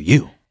time for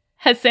you.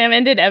 Has Sam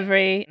ended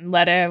every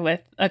letter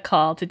with a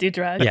call to do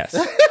drugs? Yes.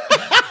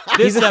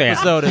 This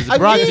episode is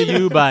brought to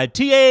you by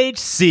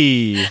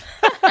THC.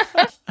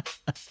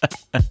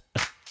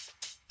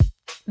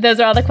 Those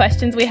are all the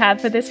questions we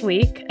have for this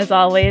week. As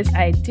always,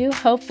 I do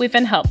hope we've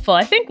been helpful.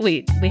 I think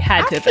we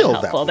had to have been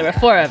helpful. There were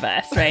 4 of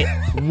us, right?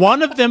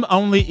 One of them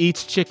only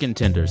eats chicken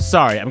tenders.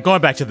 Sorry, I'm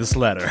going back to this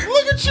letter.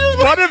 Look at you.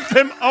 One of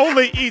them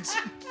only eats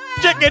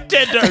chicken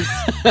tenders.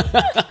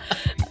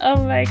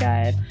 Oh my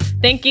God.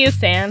 Thank you,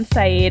 Sam,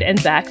 Saeed, and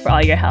Zach, for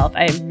all your help.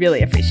 I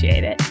really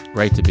appreciate it.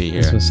 Great to be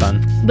here. This was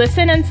fun.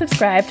 Listen and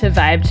subscribe to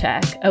Vibe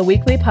Check, a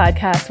weekly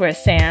podcast where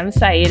Sam,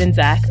 Saeed, and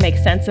Zach make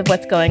sense of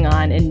what's going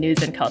on in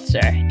news and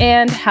culture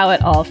and how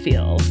it all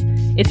feels.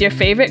 It's your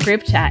favorite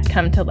group chat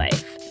come to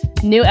life.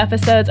 New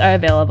episodes are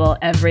available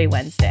every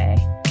Wednesday.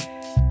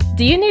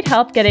 Do you need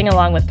help getting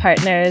along with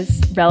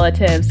partners,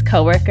 relatives,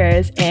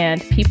 coworkers,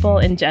 and people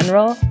in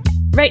general?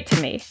 Write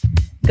to me.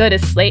 go to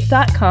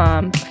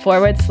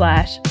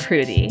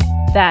slate.com/Prudie.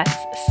 That's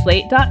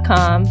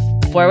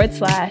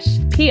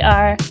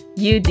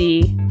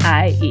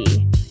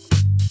slate.com/PRUDIE.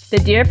 The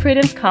Dear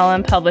Prudence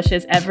column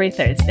publishes every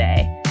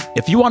Thursday.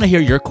 If you want to hear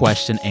your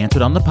question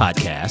answered on the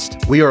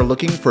podcast, we are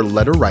looking for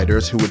letter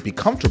writers who would be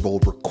comfortable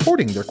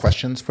recording their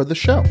questions for the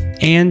show.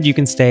 And you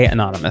can stay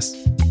anonymous.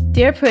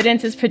 Dear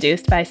Prudence is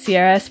produced by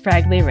Sierra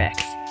Spragley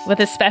Ricks,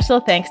 with a special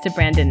thanks to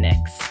Brandon Nix.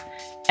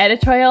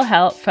 Editorial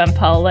help from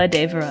Paula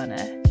De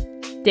Verona.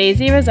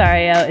 Daisy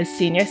Rosario is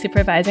senior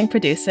supervising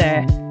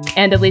producer,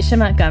 and Alicia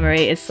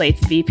Montgomery is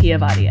Slate's VP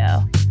of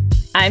audio.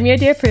 I'm your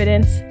Dear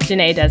Prudence,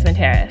 Janae Desmond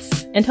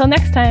Harris. Until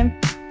next time.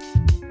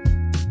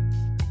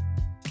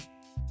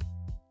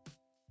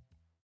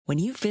 When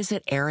you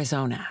visit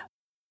Arizona,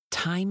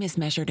 time is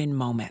measured in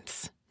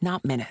moments,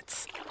 not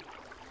minutes.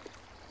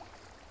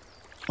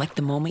 Like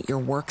the moment your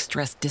work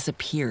stress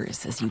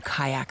disappears as you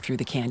kayak through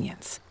the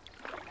canyons.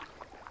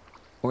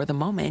 Or the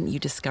moment you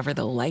discover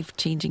the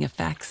life-changing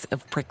effects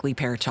of prickly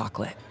pear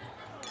chocolate.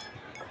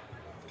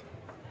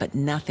 But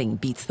nothing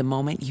beats the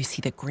moment you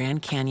see the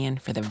Grand Canyon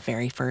for the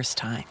very first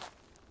time.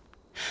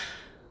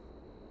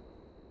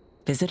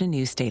 Visit a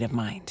new state of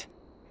mind.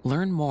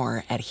 Learn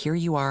more at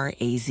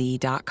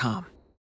hereyouareaz.com.